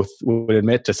I both would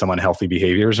admit to some unhealthy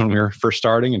behaviors when we were first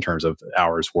starting in terms of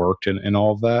hours worked and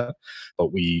all of that.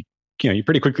 But you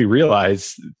pretty quickly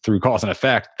realize through cause and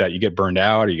effect that you get burned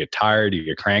out, or you get tired, you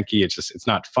get cranky. It's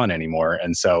not fun anymore.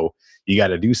 And so you got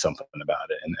to do something about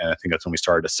it. And I think that's when we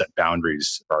started to set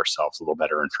boundaries for ourselves a little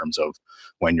better in terms of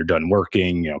when you're done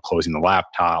working, closing the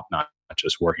laptop, not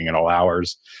just working at all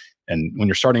hours. And when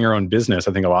you're starting your own business,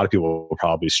 I think a lot of people will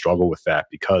probably struggle with that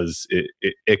because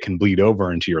it can bleed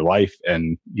over into your life,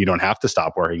 and you don't have to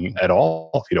stop working at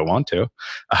all if you don't want to.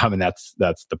 And that's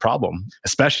the problem,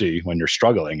 especially when you're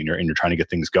struggling and you're trying to get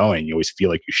things going. You always feel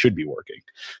like you should be working.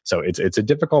 So it's a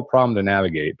difficult problem to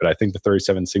navigate. But I think the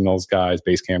 37 Signals guys,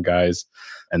 Basecamp guys,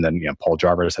 and then Paul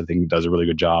Jarvis, I think, does a really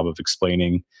good job of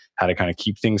explaining how to kind of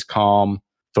keep things calm,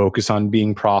 focus on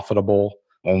being profitable,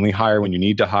 only hire when you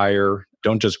need to hire.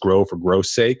 Don't just grow for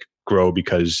growth's sake. Grow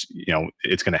because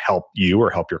it's going to help you or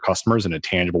help your customers in a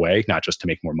tangible way, not just to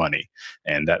make more money.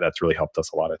 And that's really helped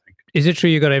us a lot, I think. Is it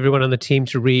true you got everyone on the team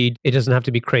to read It Doesn't Have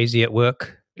to Be Crazy at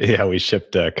Work? Yeah, we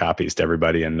shipped copies to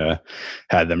everybody and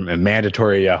had them a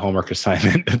mandatory homework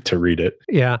assignment to read it.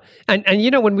 Yeah, and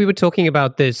when we were talking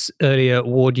about this earlier,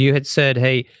 Ward, you had said,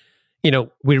 hey, we're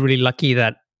really lucky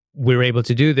that we're able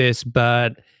to do this,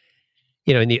 but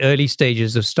in the early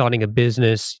stages of starting a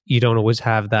business, you don't always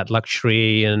have that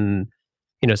luxury. And,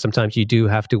 sometimes you do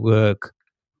have to work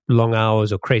long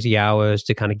hours or crazy hours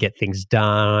to kind of get things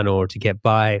done or to get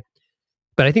by.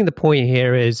 But I think the point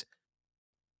here is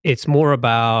it's more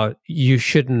about you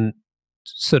shouldn't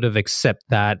sort of accept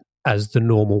that as the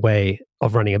normal way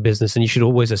of running a business. And you should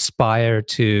always aspire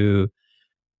to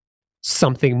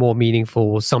something more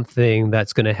meaningful, something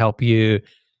that's going to help you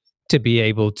to be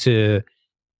able to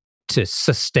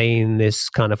sustain this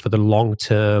kind of for the long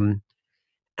term,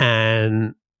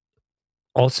 and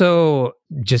also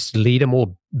just lead a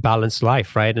more balanced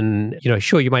life, right? And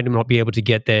sure, you might not be able to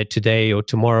get there today or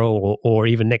tomorrow or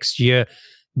even next year,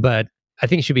 but I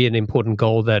think it should be an important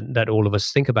goal that all of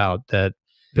us think about, that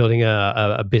building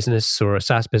a business or a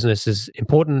SaaS business is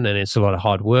important and it's a lot of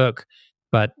hard work,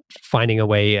 but finding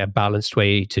a balanced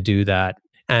way to do that.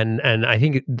 And I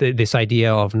think this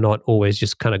idea of not always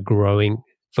just kind of growing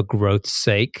for growth's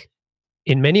sake,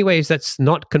 in many ways, that's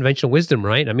not conventional wisdom,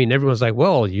 right? I mean, everyone's like,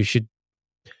 well, you should,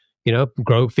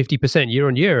 grow 50% year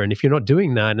on year. And if you're not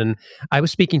doing that, and I was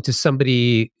speaking to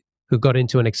somebody who got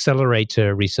into an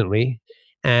accelerator recently,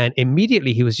 and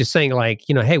immediately he was just saying like,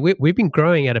 hey, we've been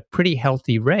growing at a pretty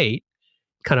healthy rate,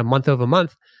 kind of month over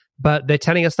month, but they're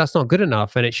telling us that's not good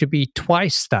enough and it should be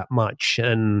twice that much.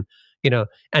 And,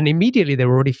 and immediately they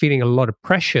were already feeling a lot of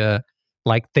pressure,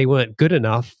 like they weren't good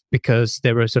enough because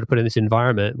they were sort of put in this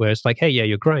environment where it's like, hey, yeah,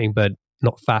 you're growing, but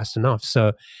not fast enough.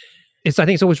 So I think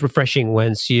it's always refreshing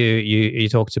once you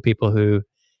talk to people who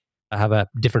have a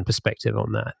different perspective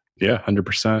on that. Yeah,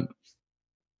 100%.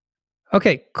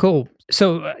 Okay, cool.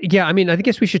 So I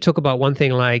guess we should talk about one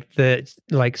thing,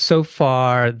 like so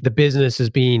far the business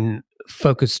has been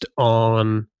focused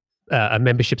on a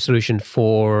membership solution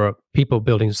for people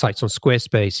building sites on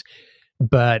Squarespace.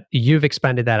 But you've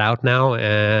expanded that out now,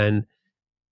 and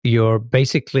you're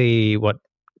basically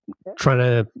trying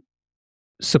to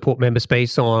support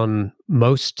MemberSpace on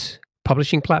most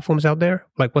publishing platforms out there.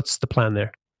 Like, what's the plan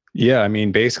there? Yeah, I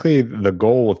mean, basically the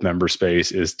goal with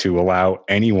MemberSpace is to allow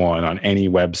anyone on any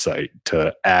website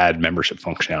to add membership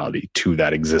functionality to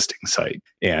that existing site.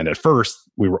 And at first,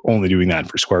 we were only doing that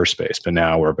for Squarespace, but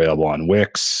now we're available on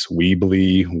Wix,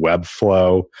 Weebly,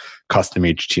 Webflow, custom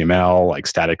HTML, like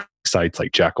static sites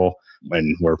like Jekyll.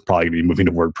 And we're probably going to be moving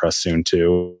to WordPress soon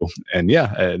too. And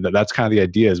yeah, that's kind of the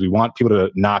idea is we want people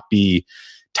to not be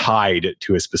tied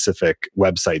to a specific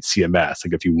website CMS.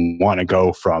 Like if you want to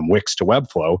go from Wix to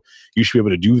Webflow, you should be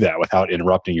able to do that without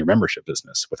interrupting your membership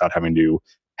business, without having to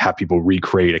have people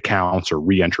recreate accounts or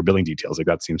re-enter billing details. Like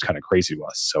that seems kind of crazy to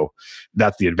us. So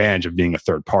that's the advantage of being a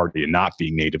third party and not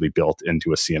being natively built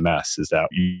into a CMS is that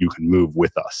you can move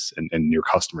with us and your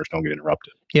customers don't get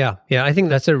interrupted. Yeah. I think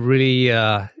that's a really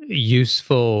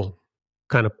useful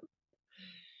kind of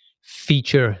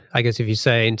feature, I guess, if you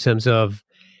say, in terms of,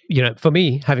 for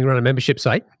me, having run a membership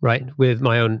site, right, with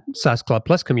my own SaaS Club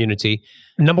Plus community,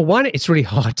 number one, it's really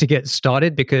hard to get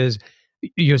started because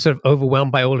you're sort of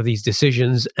overwhelmed by all of these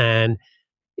decisions and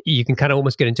you can kind of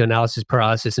almost get into analysis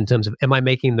paralysis in terms of, am I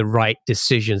making the right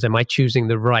decisions? Am I choosing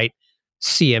the right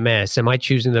CMS? Am I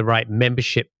choosing the right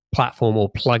membership platform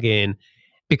or plugin?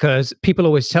 Because people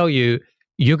always tell you,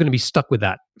 you're going to be stuck with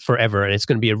that forever and it's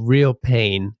going to be a real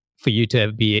pain for you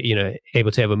to be,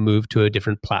 able to ever move to a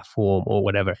different platform or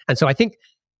whatever. And so I think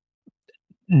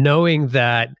knowing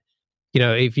that,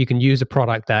 if you can use a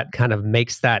product that kind of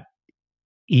makes that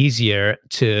easier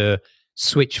to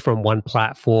switch from one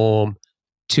platform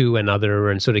to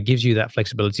another and sort of gives you that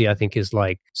flexibility, I think is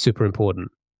like super important.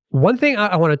 One thing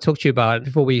I want to talk to you about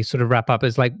before we sort of wrap up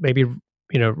is like maybe,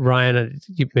 Ryan,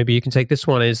 maybe you can take this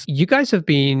one, is you guys have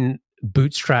been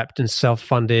bootstrapped and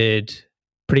self-funded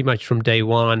pretty much from day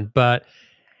one, but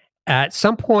at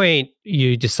some point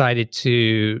you decided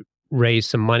to raise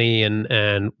some money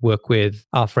and work with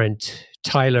our friend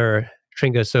Tyler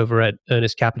Tringus over at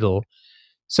Earnest Capital.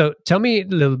 So tell me a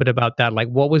little bit about that. Like,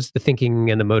 what was the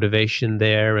thinking and the motivation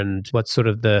there, and what's sort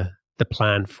of the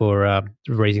plan for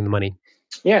raising the money?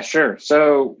 Yeah, sure.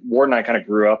 So Ward and I kind of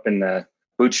grew up in the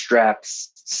bootstrapped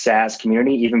SaaS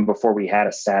community even before we had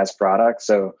a SaaS product.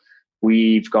 So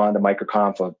we've gone to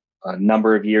MicroConf a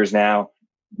number of years now,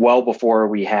 well before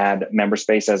we had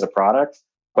MemberSpace as a product,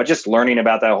 but just learning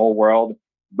about that whole world,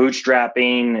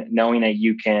 bootstrapping, knowing that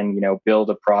you can,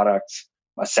 build a product,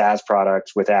 a SaaS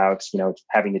product without,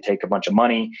 having to take a bunch of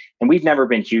money. And we've never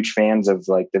been huge fans of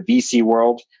like the VC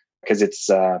world because it's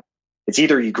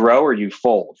either you grow or you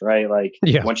fold, right? Like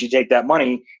Once you take that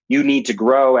money, you need to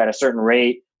grow at a certain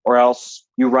rate or else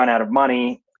you run out of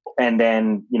money. And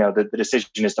then, the decision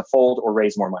is to fold or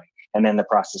raise more money. And then the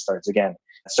process starts again.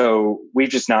 So we've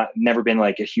just never been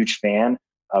like a huge fan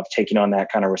of taking on that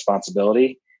kind of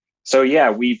responsibility. So yeah,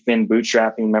 we've been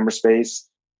bootstrapping MemberSpace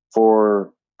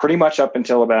for pretty much up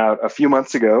until about a few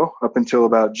months ago, up until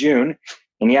about June.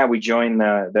 And yeah, we joined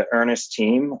the Earnest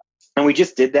team. And we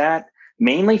just did that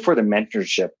mainly for the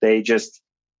mentorship. They just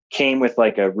came with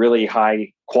like a really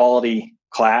high quality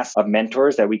class of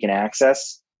mentors that we can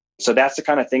access. So that's the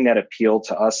kind of thing that appealed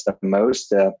to us the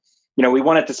most. We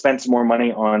wanted to spend some more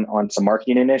money on some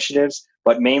marketing initiatives,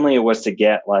 but mainly it was to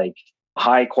get like a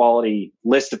high quality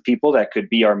list of people that could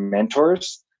be our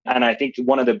mentors. And I think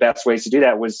one of the best ways to do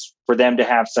that was for them to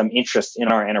have some interest in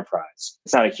our enterprise.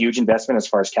 It's not a huge investment as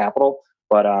far as capital,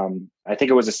 but I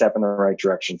think it was a step in the right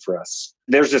direction for us.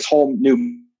 There's this whole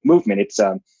new movement. It's,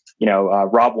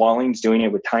 Rob Walling's doing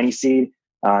it with Tiny Seed.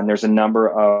 And there's a number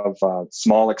of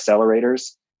small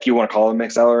accelerators, if you want to call them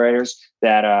accelerators,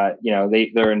 that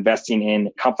they're investing in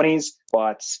companies,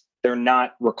 but they're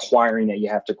not requiring that you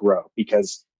have to grow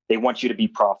because they want you to be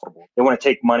profitable. They want to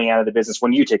take money out of the business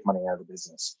when you take money out of the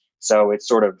business. So it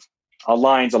sort of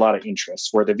aligns a lot of interests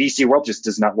where the VC world just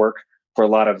does not work for a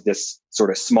lot of this sort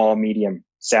of small, medium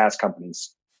SaaS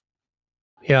companies.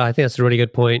 Yeah, I think that's a really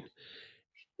good point.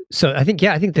 So I think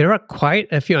there are quite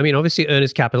a few. I mean, obviously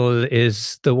Earnest Capital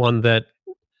is the one that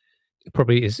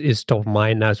probably is top of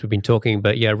mind now as we've been talking,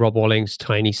 but yeah, Rob Walling's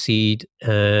Tiny Seed,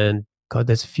 and God,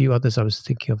 there's a few others I was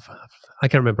thinking of. I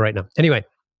can't remember right now. Anyway,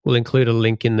 we'll include a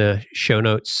link in the show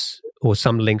notes or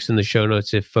some links in the show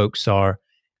notes if folks are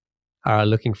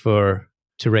looking to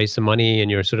raise some money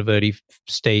and you're a sort of early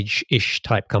stage-ish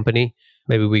type company.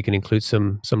 Maybe we can include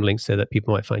some links there that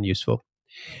people might find useful.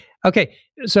 Okay,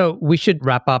 so we should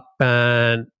wrap up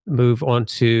and move on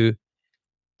to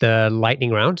the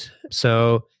lightning round.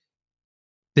 So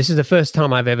this is the first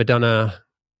time I've ever done a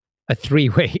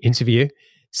three-way interview.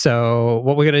 So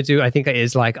what we're going to do, I think,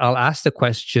 is like I'll ask the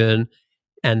question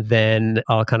and then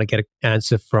I'll kind of get an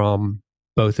answer from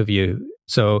both of you.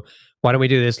 So why don't we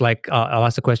do this? Like I'll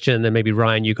ask the question and then maybe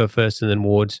Ryan, you go first, and then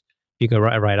Ward, you go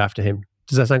right after him.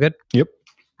 Does that sound good? Yep.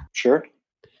 Sure.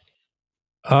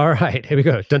 All right, here we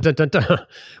go. Dun, dun, dun, dun.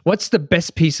 What's the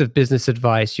best piece of business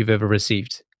advice you've ever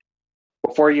received?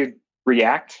 Before you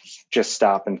react, just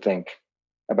stop and think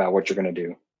about what you're going to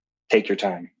do. Take your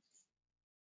time.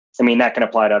 I mean, that can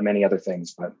apply to many other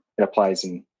things, but it applies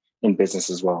in business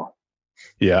as well.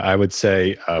 Yeah, I would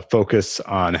say focus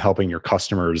on helping your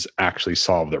customers actually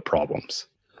solve their problems.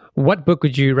 What book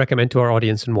would you recommend to our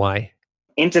audience and why?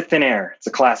 Into Thin Air. It's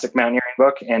a classic mountaineering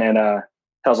book, and it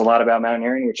tells a lot about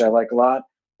mountaineering, which I like a lot,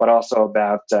 but also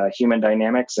about human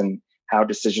dynamics and how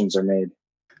decisions are made.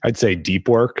 I'd say Deep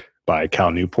Work by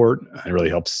Cal Newport. It really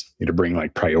helps you to bring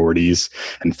like priorities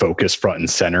and focus front and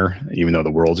center, even though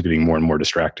the world's getting more and more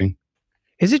distracting.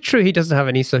 Is it true he doesn't have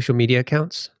any social media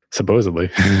accounts? Supposedly.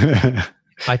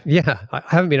 I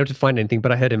haven't been able to find anything,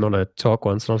 but I heard him on a talk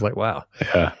once and I was like, wow.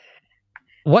 Yeah.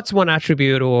 What's one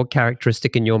attribute or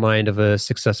characteristic in your mind of a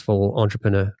successful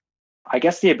entrepreneur? I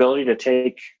guess the ability to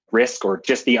take risk or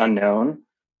just the unknown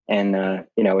and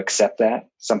accept that.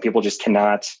 Some people just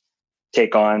cannot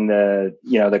take on the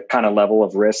kind of level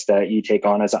of risk that you take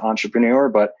on as an entrepreneur,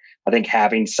 but I think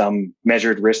having some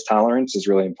measured risk tolerance is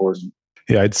really important.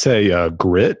 Yeah, I'd say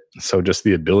grit. So just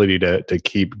the ability to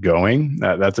keep going.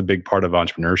 That's a big part of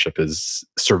entrepreneurship, is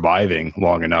surviving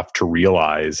long enough to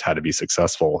realize how to be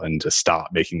successful and to stop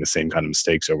making the same kind of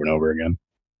mistakes over and over again.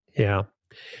 Yeah.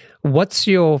 What's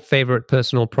your favorite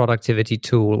personal productivity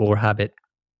tool or habit?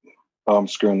 Oh, I'm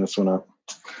screwing this one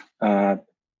up.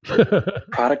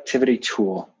 Productivity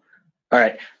tool. All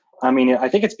right. I mean, I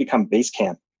think it's become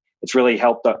Basecamp. It's really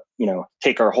helped,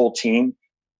 take our whole team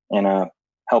and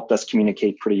helped us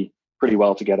communicate pretty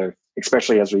well together,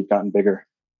 especially as we've gotten bigger.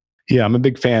 Yeah, I'm a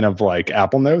big fan of like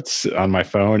Apple Notes on my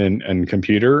phone and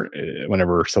computer.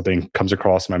 Whenever something comes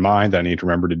across my mind that I need to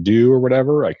remember to do or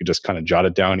whatever, I could just kind of jot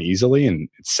it down easily and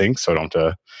it syncs so I don't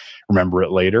have to remember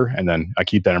it later. And then I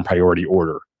keep that in priority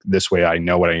order. This way I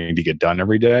know what I need to get done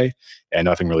every day and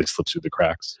nothing really slips through the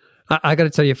cracks. I got to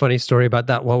tell you a funny story about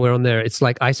that while we're on there. It's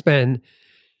like I spend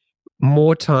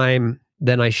more time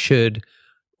than I should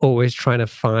always trying to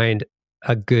find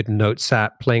a good notes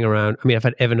app, playing around. I mean, I've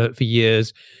had Evernote for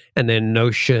years and then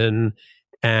Notion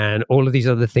and all of these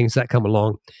other things that come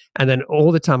along. And then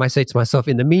all the time I say to myself,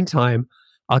 in the meantime,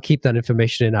 I'll keep that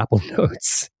information in Apple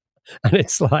Notes. And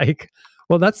it's like,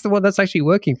 well, that's the one that's actually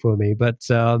working for me. But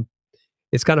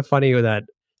it's kind of funny with that.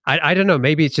 I don't know.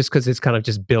 Maybe it's just because it's kind of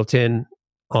just built in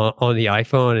on the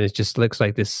iPhone and it just looks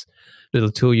like this little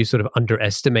tool. You sort of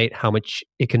underestimate how much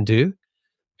it can do.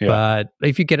 Yeah. But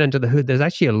if you get under the hood, there's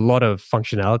actually a lot of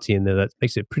functionality in there that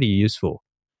makes it pretty useful.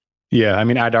 Yeah, I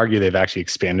mean, I'd argue they've actually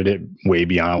expanded it way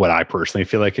beyond what I personally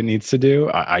feel like it needs to do.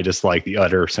 I just like the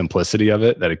utter simplicity of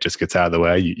it, that it just gets out of the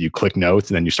way. You click notes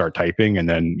and then you start typing and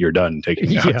then you're done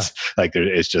taking notes. Yeah. Like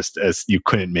it's just, as you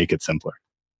couldn't make it simpler.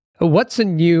 What's a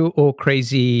new or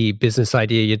crazy business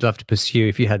idea you'd love to pursue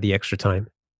if you had the extra time?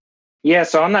 Yeah,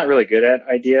 so I'm not really good at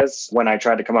ideas. When I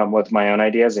tried to come up with my own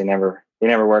ideas, they never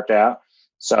worked out.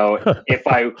 So if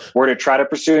I were to try to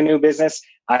pursue a new business,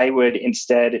 I would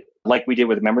instead, like we did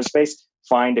with MemberSpace,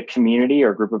 find a community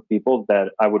or group of people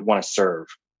that I would want to serve.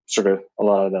 Sort of a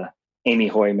lot of the Amy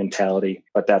Hoy mentality,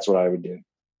 but that's what I would do.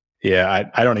 Yeah,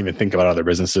 I don't even think about other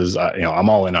businesses. I'm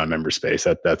all in on MemberSpace.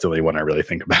 That's the only one I really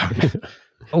think about.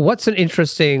 What's an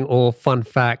interesting or fun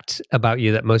fact about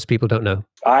you that most people don't know?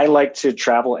 I like to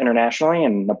travel internationally,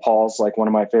 and Nepal's like one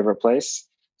of my favorite places.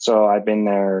 So I've been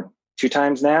there 2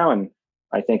 times now, and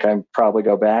I think I probably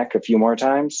go back a few more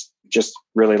times. Just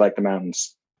really like the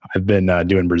mountains. I've been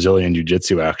doing Brazilian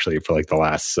jiu-jitsu actually for like the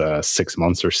last 6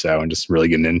 months or so and just really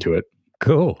getting into it.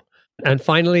 Cool. And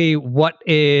finally, what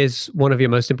is one of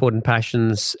your most important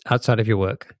passions outside of your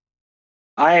work?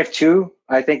 I have 2,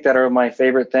 I think, that are my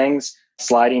favorite things.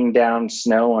 Sliding down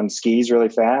snow on skis really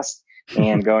fast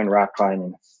and going rock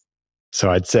climbing.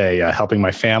 So I'd say helping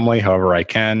my family however I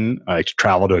can. I like to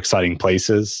travel to exciting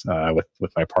places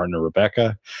with my partner,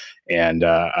 Rebecca. And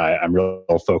I'm real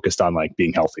focused on like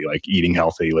being healthy, like eating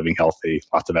healthy, living healthy,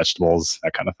 lots of vegetables,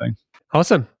 that kind of thing.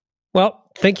 Awesome. Well,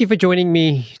 thank you for joining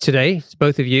me today,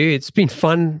 both of you. It's been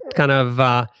fun kind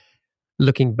of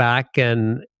looking back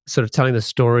and sort of telling the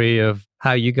story of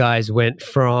how you guys went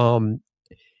from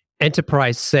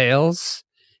enterprise sales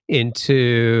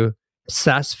into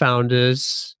SaaS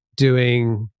founders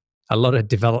doing a lot of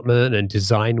development and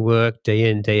design work day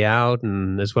in, day out,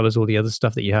 and as well as all the other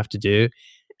stuff that you have to do.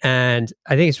 And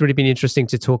I think it's really been interesting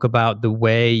to talk about the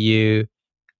way you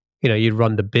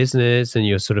run the business and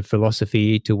your sort of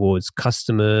philosophy towards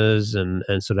customers and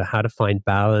sort of how to find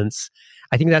balance.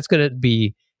 I think that's going to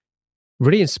be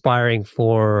really inspiring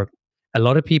for a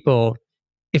lot of people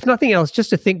if nothing else, just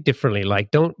to think differently.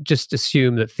 Like, don't just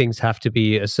assume that things have to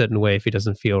be a certain way if it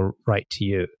doesn't feel right to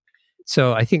you.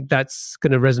 So I think that's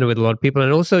going to resonate with a lot of people.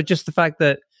 And also just the fact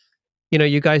that,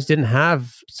 you guys didn't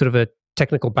have sort of a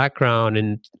technical background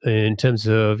in terms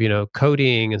of,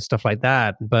 coding and stuff like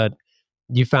that, but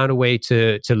you found a way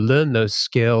to learn those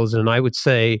skills. And I would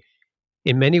say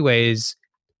in many ways,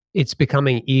 it's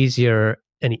becoming easier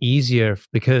and easier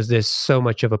because there's so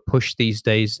much of a push these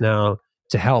days now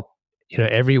to help,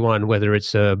 everyone, whether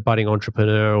it's a budding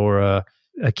entrepreneur or a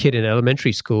kid in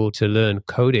elementary school, to learn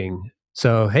coding.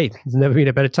 So, hey, there's never been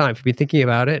a better time. If you've been thinking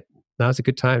about it, now's a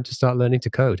good time to start learning to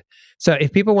code. So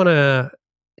if people want to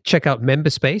check out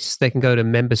MemberSpace, they can go to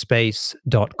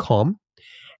memberspace.com.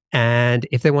 And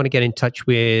if they want to get in touch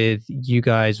with you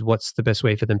guys, what's the best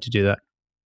way for them to do that?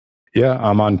 Yeah,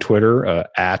 I'm on Twitter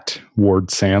at Ward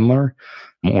Sandler,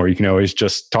 or you can always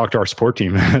just talk to our support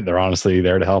team. They're honestly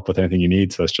there to help with anything you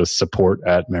need. So it's just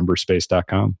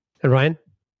support@memberspace.com. And Ryan?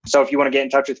 So if you want to get in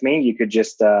touch with me, you could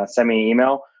just send me an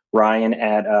email,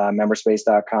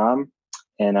 ryan@memberspace.com.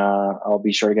 And I'll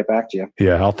be sure to get back to you.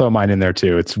 Yeah, I'll throw mine in there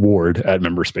too. It's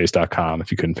ward@memberspace.com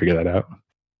if you couldn't figure that out.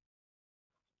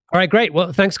 All right, great.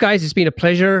 Well, thanks, guys. It's been a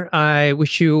pleasure. I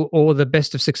wish you all the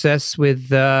best of success with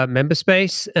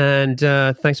MemberSpace. And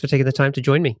thanks for taking the time to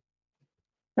join me.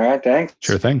 All right, thanks.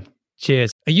 Sure thing.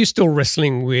 Cheers. Are you still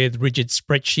wrestling with rigid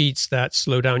spreadsheets that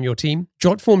slow down your team?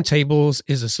 JotForm Tables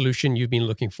is a solution you've been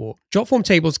looking for. JotForm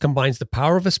Tables combines the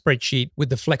power of a spreadsheet with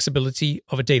the flexibility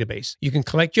of a database. You can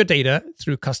collect your data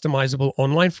through customizable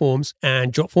online forms,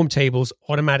 and JotForm Tables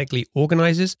automatically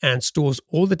organizes and stores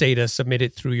all the data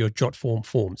submitted through your JotForm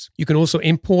forms. You can also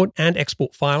import and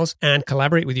export files and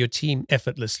collaborate with your team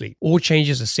effortlessly. All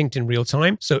changes are synced in real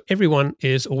time, so everyone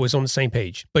is always on the same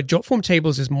page. But JotForm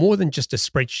Tables is more than just a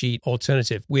spreadsheet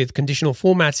alternative. With conditional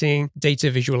formatting,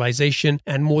 data visualization,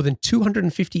 and more than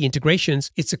 250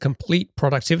 integrations, it's a complete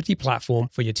productivity platform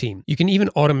for your team. You can even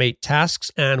automate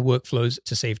tasks and workflows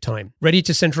to save time. Ready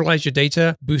to centralize your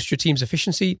data, boost your team's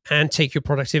efficiency, and take your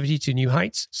productivity to new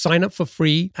heights? Sign up for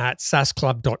free at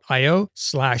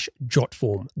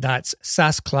saasclub.io/jotform. That's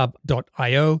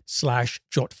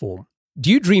saasclub.io/jotform. Do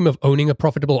you dream of owning a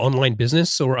profitable online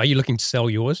business, or are you looking to sell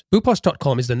yours?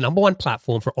 Boopos.com is the #1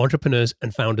 platform for entrepreneurs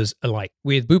and founders alike.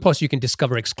 With Boopos, you can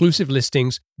discover exclusive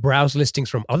listings, browse listings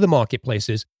from other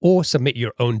marketplaces, or submit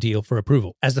your own deal for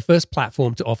approval. As the first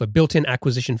platform to offer built-in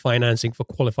acquisition financing for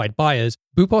qualified buyers,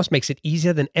 Boopos makes it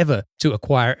easier than ever to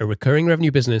acquire a recurring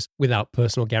revenue business without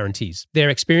personal guarantees. Their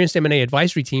experienced M&A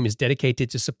advisory team is dedicated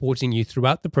to supporting you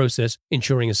throughout the process,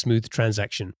 ensuring a smooth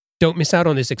transaction. Don't miss out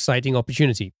on this exciting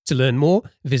opportunity. To learn more,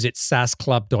 visit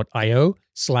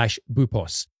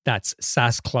saasclub.io/boopos. That's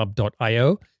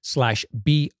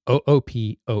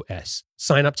saasclub.io/BOOPOS.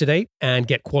 Sign up today and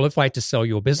get qualified to sell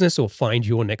your business or find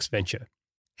your next venture.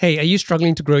 Hey, are you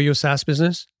struggling to grow your SaaS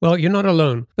business? Well, you're not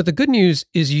alone. But the good news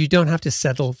is you don't have to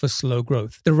settle for slow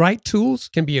growth. The right tools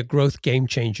can be a growth game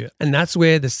changer. And that's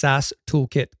where the SaaS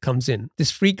Toolkit comes in.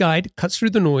 This free guide cuts through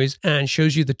the noise and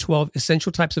shows you the 12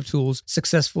 essential types of tools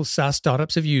successful SaaS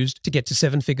startups have used to get to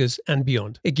 7 figures and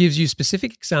beyond. It gives you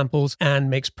specific examples and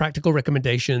makes practical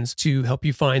recommendations to help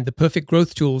you find the perfect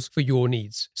growth tools for your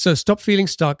needs. So stop feeling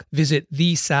stuck. Visit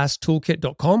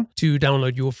thesaastoolkit.com to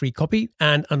download your free copy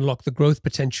and unlock the growth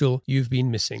potential you've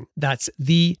been missing. That's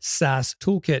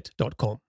thesaastoolkit.com.